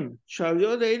b'shem shal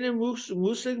yod eine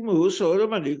musig muhus oder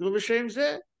manikro b'shem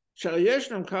ze shal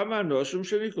yeshnam kama anoshim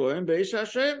shenikroim beis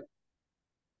Hashem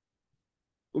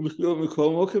ומכל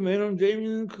מוקם אינם די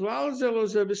כלל זה לא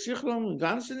זה בשיחלם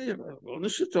גנצני לא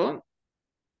נשתון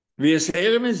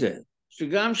ויסער מזה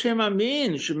שגם שם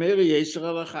אמין, שמאיר יסר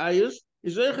על החייס, is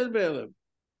זויכת בערב.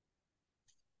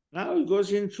 Now it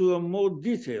goes into a more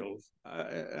detail,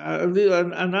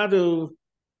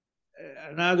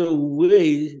 another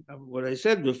way. What I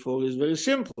said before is very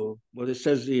simple, what it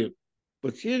says here.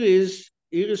 But here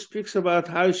it speaks about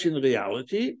how it's in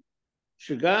reality,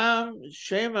 שגם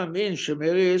שם אמין,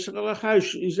 שמאיר יסר על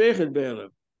החייס, is זויכת בערב.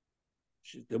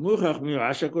 שתמוכח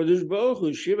מיואש הקודש ברוך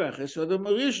הוא, שיבח יסוד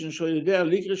המרישן, שהוא יודע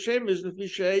לקרוא שמש לפי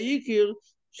שהעיקר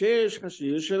שיש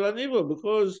חסידות של הניבו,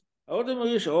 because Adam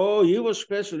Marish, oh, he was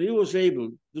special, he was able.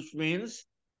 This means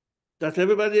that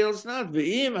everybody else not.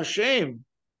 ואם השם,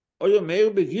 או יאמר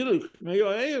בגילוי, כמו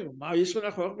יאמר, מה יש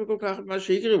לנחוך בכל כך מה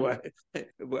שיקרה?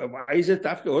 Why is it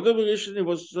after Adam Marish, he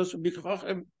was just a big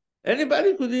chochem?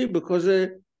 Anybody could do, because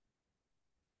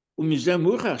ומזה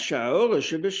מוכח שהאור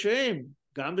שבשם,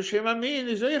 גם בשם אמין,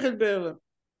 is זויכת בערב.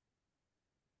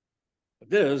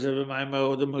 דרך זה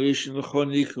במאמר אדם הראשון לכל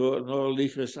נקרא, נור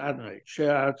לקרס אדמי,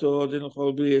 שעתו דין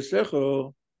לכל בריאה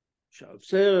סכו, שעל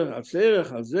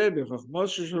צרך, על זה, בחוכמות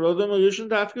של אדם הראשון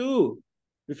דווקא הוא,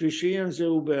 לפי שעניין זה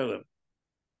הוא בערב.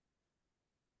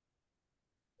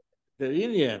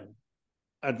 העניין,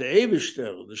 עד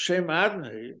האבשטר, לשם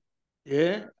אדמי,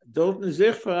 dort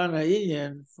sich voran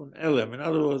העניין von אלם. In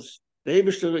other words, the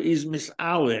Eibishter is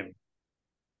mis'alem.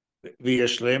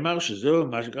 ויש לאמר שזהו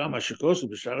גם מה שכוסו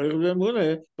בשאר ערב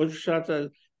אמונה,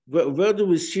 where do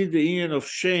we see the union of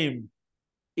shame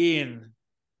in?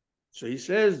 So he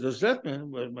says, does that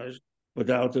mean, but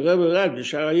the Alter Rebbe read,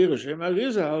 בשאר העיר השם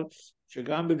אריזל,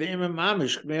 שגם בדעים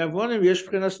ממש, כמי אבונים יש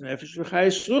מבחינת נפש וחי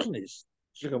סרוכניס.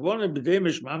 שכבונים בדעים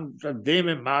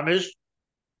ממש,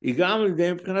 היא גם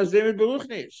לדעים מבחינת דעים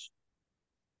ברוכניס.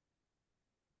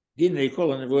 דיני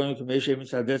כל הנבואים כמי שהם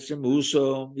מצד עצם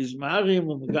מוסו, מזמרים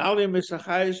ומגלים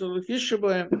מסחייס ולקיש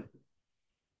שבהם.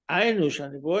 היינו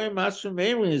שהנבואים עצמם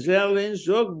אמרים, זה עליהם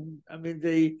זוג, I mean,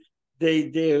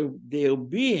 their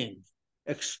being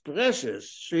expresses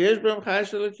שיש בהם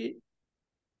חייס ולקי.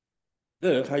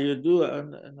 דרך הידוע,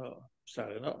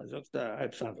 זאת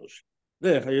האפסנדוש.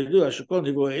 דרך הידוע שכל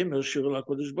נבואים הרשירו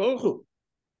לקודש ברוך הוא.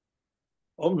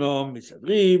 אומנם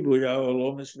מצדרי, בויה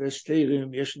עולמס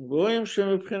וסתירים, יש נבואים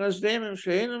שמבחינת דמים,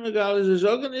 שאינו מגל איזה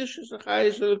זוגן איש, שזה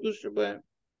חייס ולקוש שבהם.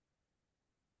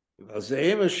 אבל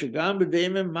זה אמר שגם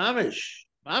בדמים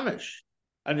ממש,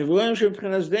 הנבואים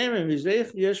שמבחינת דמים, מזה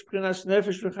יש מבחינת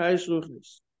נפש וחייס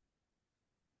רוחניס.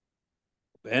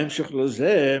 בהמשך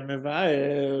לזה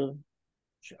מבאר,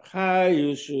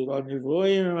 שהחייס של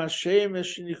הנבואים הם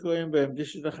השמש שנקראים בהם,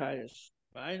 this is the חייס.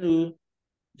 והיינו,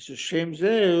 so shame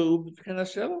there,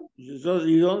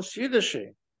 you don't see the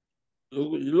shame.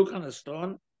 You look on a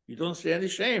stone, you don't see any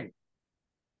shame.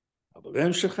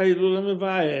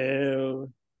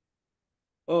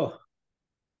 Oh,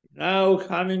 now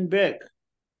coming back.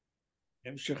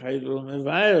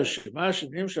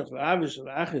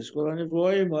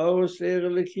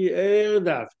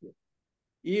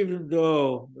 Even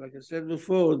though, like I said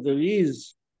before, there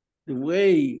is the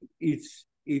way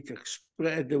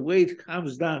the way it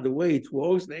comes down, the way it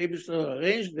works, the Eibishter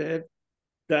arranged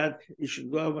that it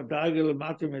should go medarge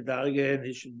lemata medarge, and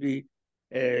it should be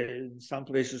in some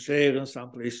places air, and some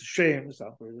places shame,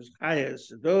 some places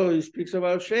chayes. Though he speaks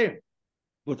about shame,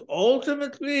 but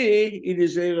ultimately it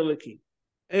is air leki,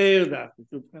 air that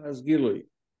to penas gilui.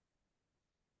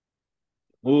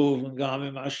 Move and gami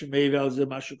mashmei vel ze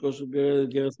mashkos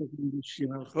geras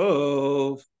shiman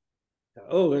chov. The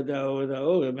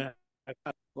ore man.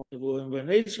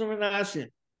 ונצר מנעשים,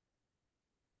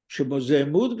 שבו זה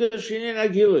מודגש עניין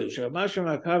הגילוי, שמה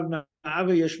שמקב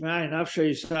מאווה יש מאין, אף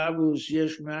שהישאבוס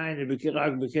יש מאין, ובקיר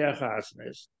רק בכיח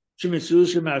העצמס,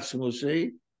 שמצאוס עם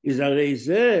עצמוסי, is הרי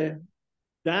זה,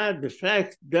 that the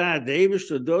fact that the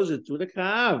Eibishter does it to the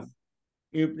כאב,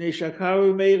 מפני שהקאב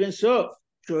הוא מאיר אינסוף,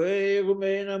 שוער הוא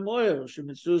מאין המויר,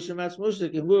 שמצאוס עם עצמוסי,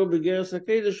 כמובן בגרס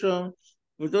הקדשום,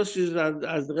 ודוס is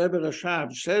as the Rebbe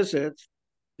Rashab says it,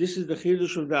 this is the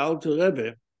Chidush of the Alter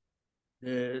Rebbe,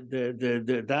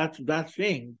 that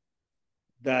thing,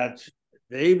 that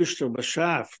the Eibishter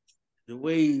Bashaft, the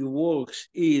way he works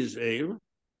is air,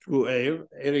 through air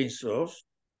in source,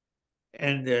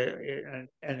 and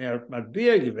at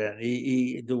Matbia given,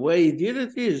 the way he did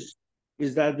it is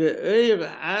that the air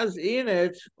has in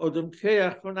it, Odom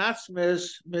Keach von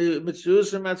Atzmes,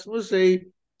 Metzius and Atzmusei,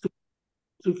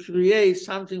 to create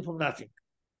something from nothing.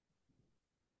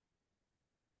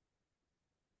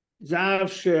 זאב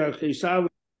שהחיסה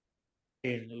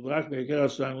רק בעיקר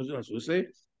עצמוסי,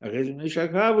 הרי זה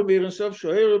נשקה וביר אינסוף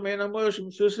שוער ומן המויר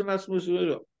שמצוסי מעצמוסי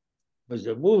ולא.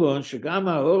 וזה מובן שגם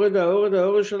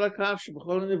האורד של הקו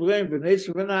שבכל הנבראים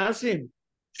בנצר ונעשים,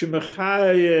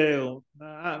 שמחיה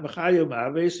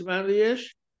ומאבס man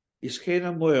יש, is kein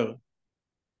amor.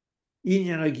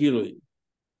 Inyan agilui.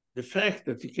 The fact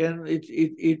that it can,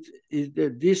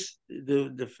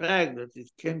 the fact that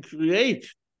it can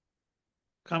create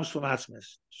comes from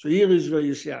Atzmes. So here is where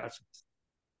you see Atzmes.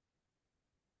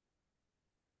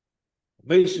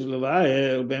 Meisiv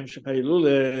levayer, בהמשך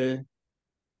ההילולה,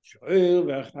 שואל,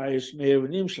 והחייס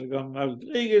מאבנים של גם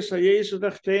מרגריגס, היסו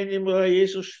תחתינים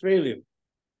והיסו שפלים.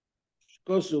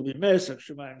 כוסו במסך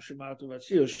שמיים שמעתו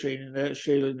וציעו,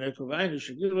 שאלה נקוביינו,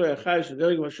 שגילו החייס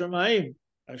הדרג בשמיים,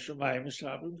 השמיים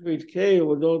מסרבים ויתקעו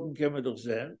ודורתם כמדוך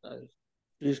זה.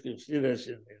 Please consider this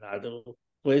in other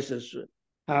places,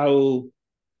 how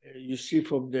you see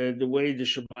from the way the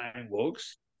Shemayim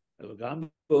works, אבל גם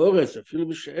באורץ, אפילו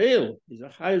בשאל, זה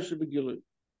החייס שבגילוי.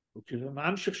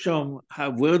 וכממשיך שם,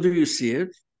 where do you see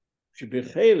it?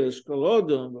 שבחילס, כל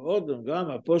אודם ואודם,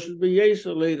 גם הפושט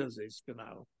בייסר ליד הזה,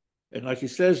 סכנאו. And like he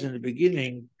says in the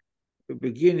beginning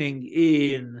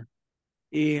in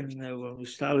when we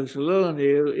started to learn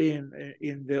here,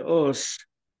 in the Os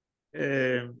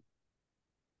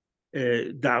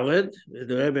Dalet,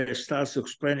 the Rebbe starts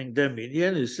explaining them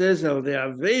in he says how they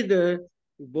are Veda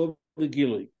above the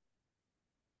Gilui.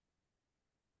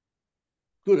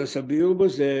 Good, as a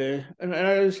was and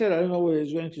I said, I don't know what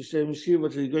he's going to say. We'll see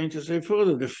what he's going to say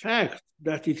further. The fact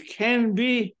that it can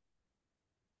be,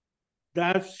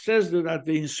 that says that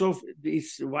the Insof,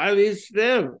 while it's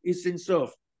there, it's Insof.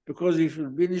 Because if it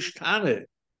would be Nishtane,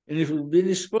 and if it would be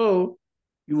Nispo,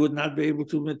 you would not be able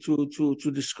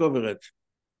to discover it.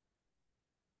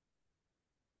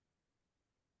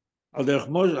 The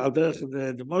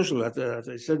Moshe that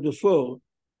I said before,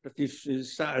 that if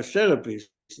a therapist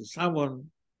is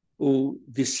someone who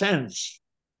descends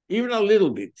even a little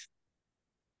bit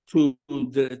to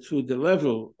the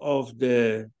level of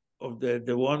the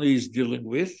one he's dealing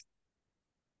with,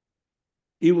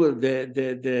 he will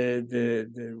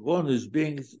the one who's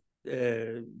being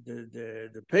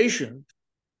the patient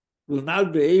will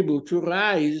not be able to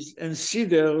rise and see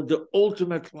the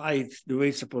ultimate light the way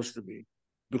it's supposed to be,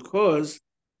 because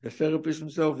the therapist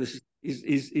himself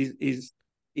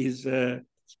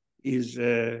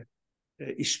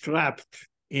is trapped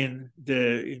in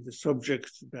the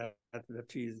subject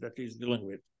that he's dealing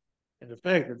with. And the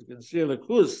fact that you can see a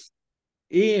lakus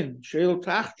in Sheil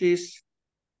Tachtis,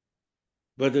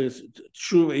 but it's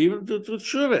true even to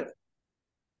tshuva.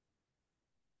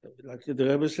 Like the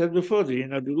Rebbe said before, the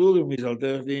Inadururim is al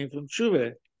derech the from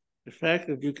tshuva. The fact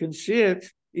that you can see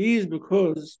it is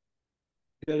because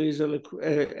there is a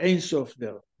Ein Sof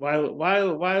there.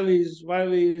 While he's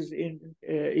in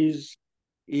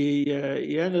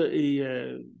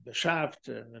beshaft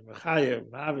and mechayev,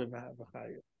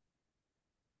 mechayev.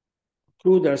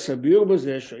 Kuda sabir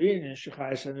b'zeh she'in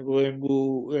shechayis haniburim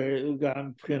הוא גם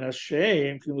מבחינת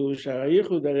שם, כמו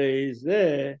שהייחוד הרי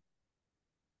זה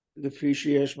לפי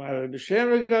שיש מעלה בשם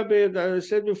לגבי, I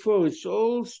said before, it's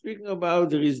all speaking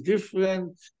about there is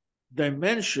different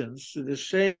dimensions to the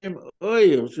same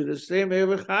oil, to the same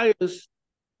Evachayos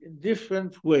in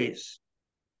different ways.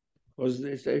 Because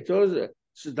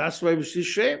so that's why we see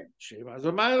shame as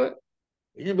a mile.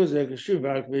 הנה בזה קשים,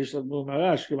 ורק וישלמו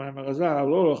מרש, כמאמר הזר,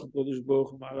 לא הולך הקודש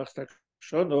ברוך הוא מערכת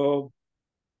שונו,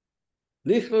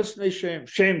 לכלוס ני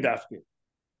שם דווקא.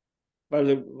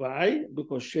 But why?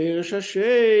 Because שרש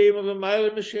השם, אבל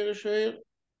מיילה משרש העיר.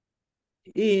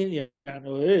 In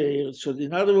January, so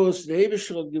in other words, the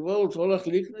Eibishter gewollt, Olach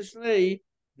Liknes Nei,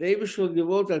 the Eibishter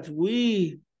gewollt that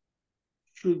we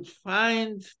should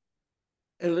find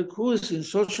a lekus in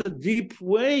such a deep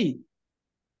way,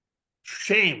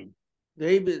 shame,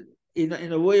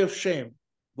 in a way of shame.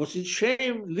 Was it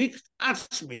shame? Likt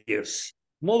atzmius,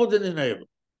 more than in ever.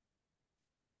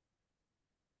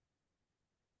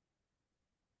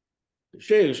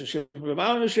 Sheir Hashem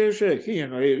le'mal sheir sheir ki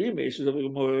eno erim is the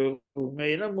more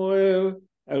umeina more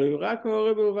rak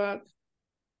more belvat.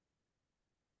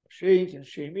 Shein and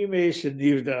shemim is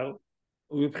nivdal.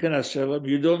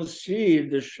 You don't see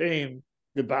the shame,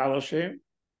 the Baal Hashem,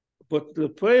 but the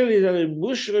prayer is that in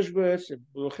Mushrash Be'etzem,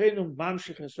 V'locheinu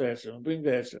Mamshich Etzem, bring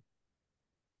the Etzem.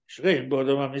 Shrein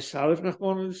Bodam HaMisalef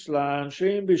Nachmon L'Islan,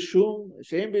 Shein B'Shum,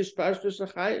 Shein B'Ispashtus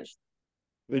HaChayes.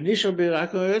 V'nishar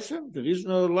B'Rak Etzem, there is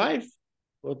no life.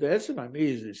 But the Etzem, I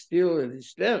mean, is still, and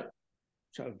it's there.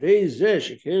 Shalvei Zeh,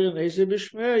 Shekeren Eze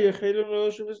B'Shmer, Yechelun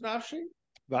L'Oshu V'Znafshi.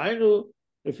 V'aynu,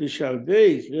 if he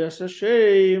Shalvei, Kriyas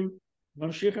Hashem,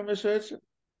 Mamshichem Etzem.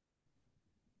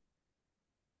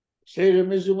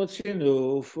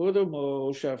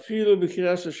 Furthermore, שאפילו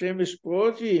בקריאת השם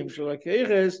מספרוטים של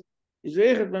הכיחס, is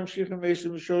echt ממשיך המסר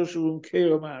משור שהוא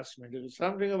מקר המעצמי. There is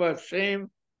something about shame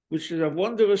which is a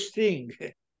wondrous thing.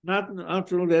 Not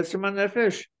until that's a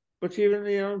nefesh, but even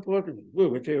important.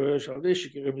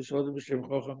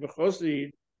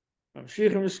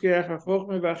 ממשיך משכח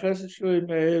החוכמה והחסד שלו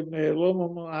מעלום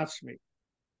ומעצמי.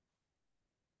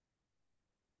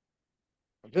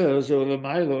 זה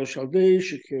עולמיילו שעל די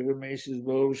שקרא מייסס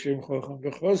בו בשם חוכם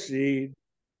וחסיד,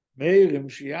 מאירים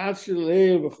שיעצי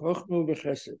לעיל בחוכמה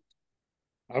ובחסד.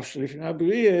 אף שלפני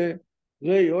הבריאה,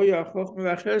 לא יהיו החוכמה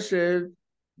והחסד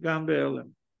גם בעלם.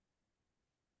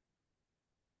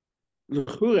 I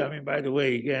mean, by the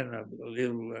way, again, a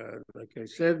little, like I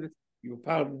said, you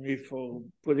pardon me for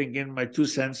putting in my 2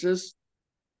 senses.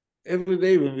 Every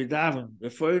day when we daven,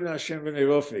 Refoina Hashem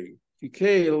v'Nerofi,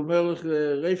 Kikeil Melech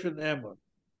Reifen Emor.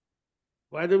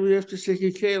 Why do we have to say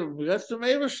Kikeil? That's the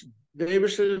Ebersten. The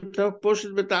Ebersten talk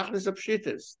pushes betachlis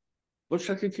apshites. What's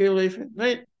that Kikeil Reifen?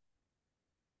 Nein.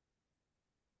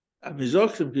 Aber wir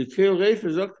sagten, Kikeil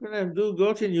Reifen, sagt man ihm, du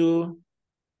Gott in you,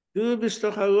 du bist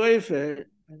doch ein Reife.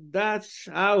 And that's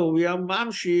how we are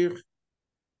mamshich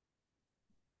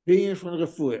being from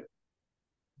Refuah.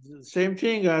 The same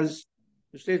thing as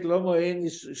the state Lomo in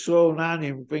Yisroel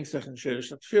Nanim brings us in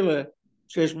Sheish Tfile,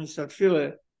 Sheish means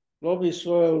Tfile, Lomo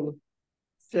Yisroel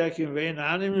Terkim Vein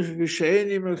Nanim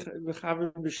V'Sheinim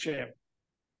V'Chavim B'Shem.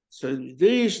 So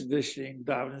this thing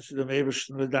davening to the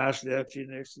Meibishn L'dash Derti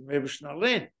next to the Meibishn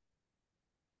Alein.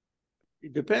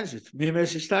 It depends. It's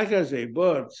Mimes Istakazeh,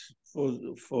 but for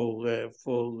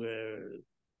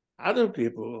other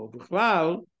people, or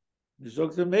B'chlal, you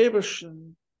talk the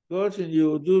Meibishn, Gott in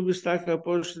you, du bist taka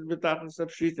poshet betachlis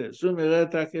abshite. So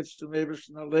meretak jetzt zu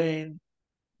Meibishn allein,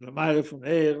 Lamare von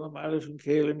Lamare von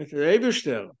Kehle mit der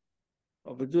Eibishter.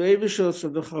 Aber du Eibishter so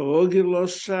doch Harogir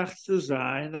los sagt zu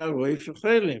sein, Aroi für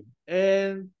Chelim.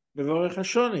 And Bevorech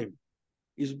Hashonim.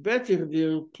 Is better,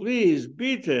 dear, please,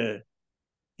 bitte,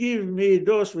 give me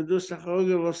those with those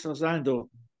Harogir los sein do.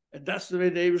 And that's the way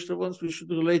the Eibishter wants we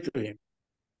should relate to him.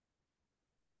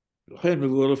 Lochem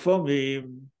Bevorech from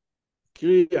him,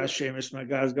 Kri Hashem es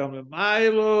magaz gam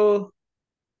lemailo,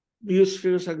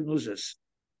 miusfiras agnuzes.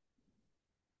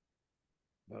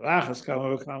 Barachas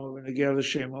kama v'kama v'negia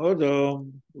l'shem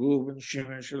odom, uven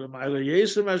shemen shel lemailo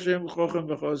yesem Hashem chochem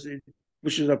v'chosid,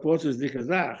 which is a process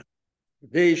dikazach.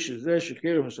 Dei shezeh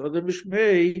shekerem es odom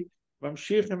b'shmei,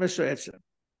 v'amshichem es oetzem.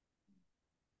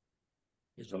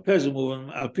 It's al pezem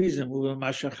uven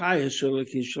mashachayes shel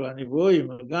l'kish shel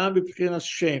anivoyim, gam b'pchinas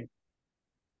shem.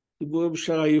 דיבור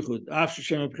בשער הייחוד, אף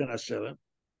ששם מבחינת סלם,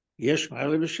 יש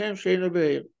מעלה בשם שאינו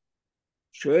בעיר.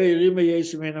 שואל רימה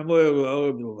יסם מן המויר הוא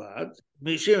האור בלבד,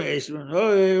 משם יסם מן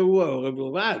המויר הוא האור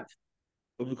בלבד.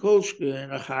 ובכל שכן,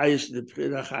 החייס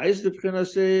לבחינת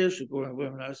סער, שקוראים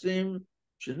בו מנסים,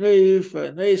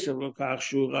 שנסב לא כך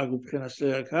שהוא רק בבחינת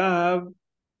סער הקו,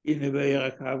 הנה בעיר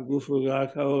הקו גופו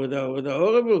רק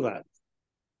האור בלבד.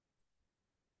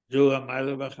 זו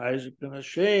המעלה והחייס לבחינת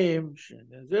שם,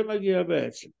 שזה מגיע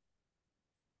בעצם.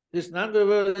 This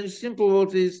number, in simple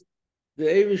word, is the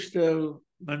Eivishter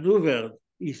maneuvered.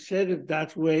 He said it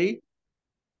that way,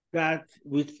 that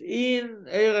within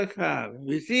Eirakav,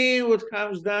 within what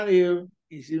comes down here,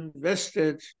 is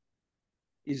invested,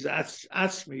 is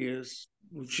Atzmius,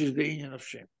 which is the union of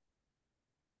Shem.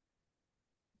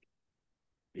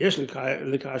 Yes,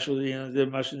 the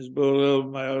machines borrow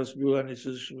my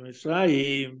Buanisus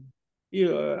Mitzrayim.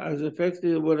 As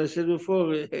effective what I said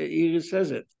before, Iris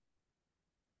says it.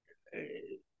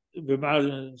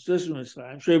 במעל סוס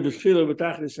מצרים שבתחילה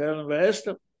בתכלס העולם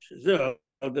והאסתר שזהו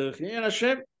דרך עניין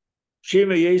השם שאם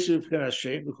יסו מבחינת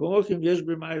השם מקומות אם יש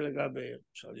במאי לגביהם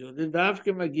שעל יהודי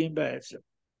דווקא מגיעים בעצם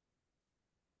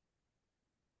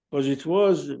because it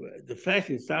was the fact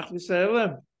that תכלס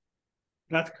העולם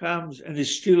that comes and it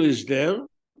still is there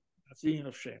that's the עניין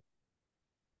of שם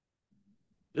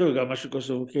זהו גם מה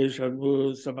שכוסף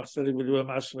שאדמו סמך צדיק בדבר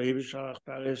מעשמאי ושלח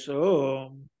פרס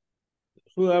האום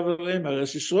who ever lame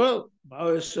as Yisroel, Mao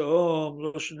Yisroel,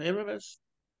 lo shneimers.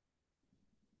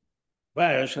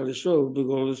 Vaya shall Yisroel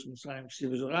begolus Mitzrayim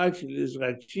ksiv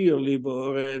Israel Shiur li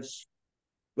ba'oretz.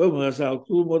 V'omer azal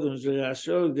kol modem zeh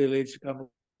Yisroel de leitz kam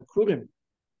kurim.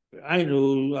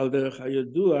 V'aynu al derech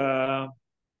hayodua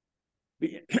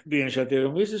bien shater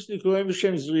mitzvos nikoim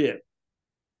b'shem zriyah.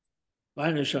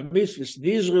 V'aynu shamitzvos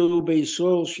nizreu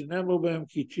beYisroel shenamru b'hem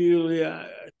ki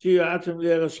tir atem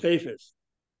li'eretz chayfetz.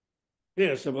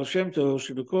 Yes, aber Shem Tov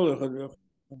שבכל אחד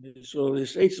מישראל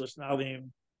יש עצרס נעלים.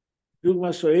 דוגמה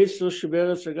so עצרס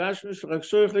שבארץ הגשמש רק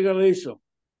צורך לגלייסו.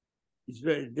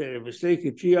 וסתי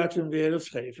כתיאתם בארץ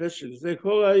חפץ, שזה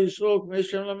כל הישראל כמי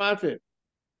שם למטה.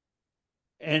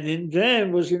 And in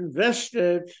them was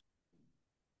invested,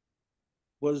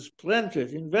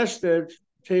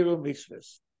 Torah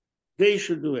mitzvahs. they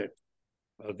should do it.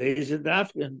 Well, they is a daf,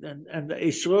 and the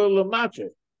Yisroel Lamate,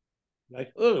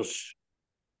 like us.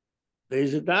 They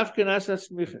is a daf can ask us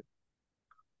smicha.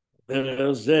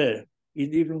 There's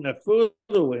even a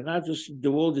further way, not just in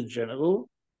the world in general.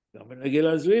 גם בנגיל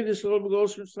הזרין ישראל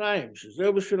בגולש מצרים,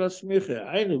 שזהו בשביל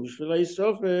הסמיכה, היינו בשביל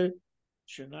היסופה,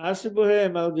 שנעשה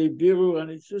בוהם על די בירור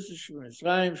הניצוץ של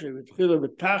מצרים, שהתחילו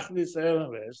בתכלס העלם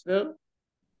ואסתר,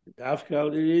 דווקא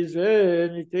על ידי זה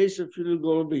ניתס אפילו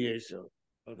גול ביסר,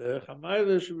 על דרך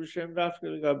המיילה שבשם דווקא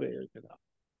לגבי הרכנה.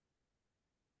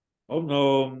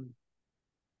 אמנם,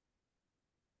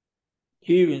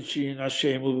 כיוון שאין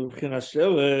השם ובבחין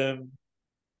הסלם,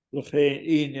 לכן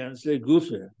עניין זה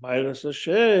גופה, מיילס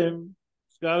השם,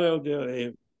 סגל על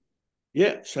דרך.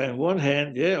 Yeah, so on one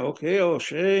hand, yeah, okay, oh,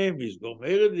 shame is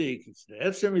gomeridik, it's the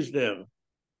etzem is there.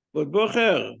 But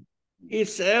bocher,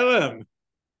 it's Elam.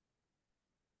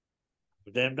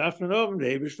 But then davon oben, the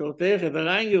Eber steht tegen, da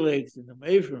reingelegt in dem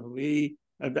Eifern, wie,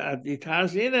 it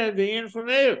has in it, the in von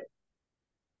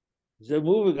זה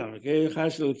מובן גם, כי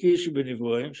חס אלוקי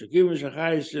שבנבואים, שכיוון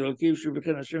שחייס אלוקי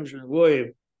שבכן השם של נבואים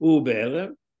הוא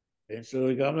בעלם, אין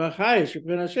צריך גם לחייס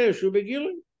שבכן השם שהוא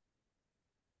בגילוי.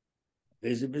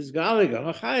 וזה מסגר גם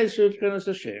החייס שבכן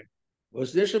השם.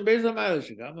 ועושה שם באיזה מעלה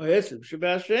שגם העצם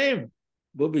שבהשם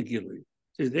בו בגילוי.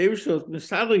 זה די בשביל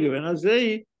מסדר גוון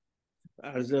הזה,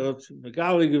 אז זה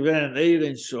מגר לגוון עיר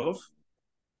אין סוף,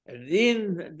 and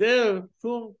in der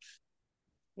Punkt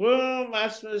from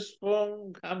Asmas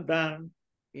from come down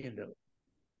in the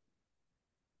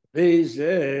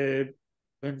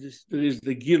when there is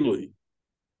the Gilui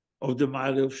of the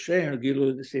Mile of Shem,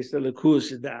 Gilui, this is the Lakus,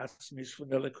 the Asmis from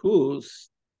the Lakus,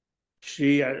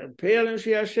 she Pelem,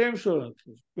 she Hashem Sholem,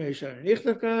 Mesha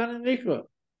Nichta Kahan Nikva.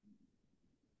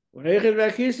 When Echet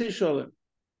Vakisi Sholem,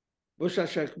 Busha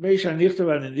Mesha Nichta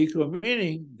Van Nikva,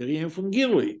 meaning the Rim from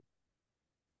Gilui.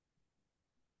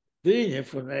 The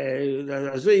from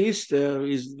as Easter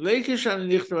is Lakish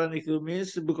and Nichtavan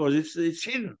means because it's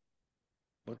hidden.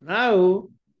 But now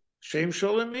Shem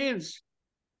Sholem means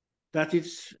that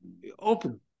it's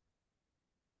open.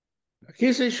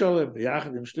 Kisei Sholem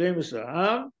Yachad im Shleimus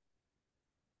Ha'am,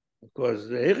 because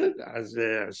the Echad as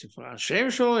Shem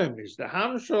Sholem is the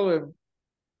Ham Sholem.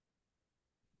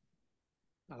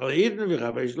 Al Yidden wie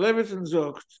Rabbi Yisroel Shmotkin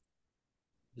sagt,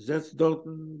 setzt dort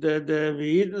der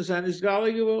Jiden sein ist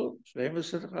Gali geworden.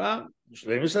 Schleimus hat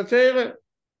Schleimus hat Tere.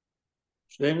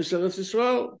 Schleimus hat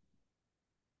Yisroel.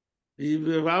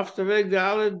 Die warft weg die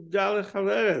alle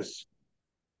Chaveres.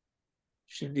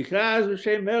 שנקרא אז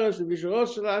בשם מרס ובשרוץ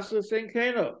של עשר סן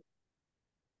קיינו.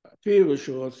 אפילו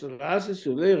שרוץ של עשר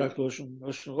סולי רק לא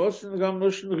שרוץ וגם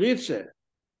לא שנריצה.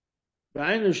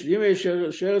 והיינו שלימי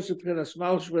שרץ מבחינת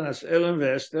הסמל שבנס אלם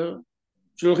ואסתר,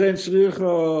 שלכן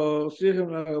צריכים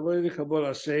לרבוי לקבול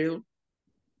הסייל,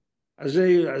 אז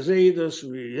זה ידוס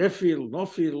ויפיל,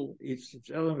 נופיל,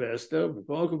 it's אלם ואסתר,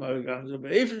 בכל כלומר גם זה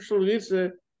באיפן של ריצה,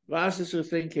 ועשר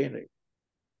סן קיינו.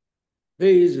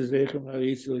 Deze zeggen maar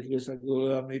iets dat je zegt,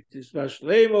 met is was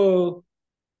lemo.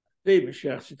 Die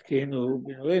beschaft het keno,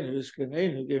 ben alleen dus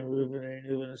keno, gaan we van een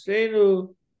van een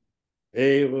steno.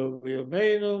 Hey, we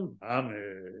meenom,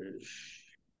 Maamer.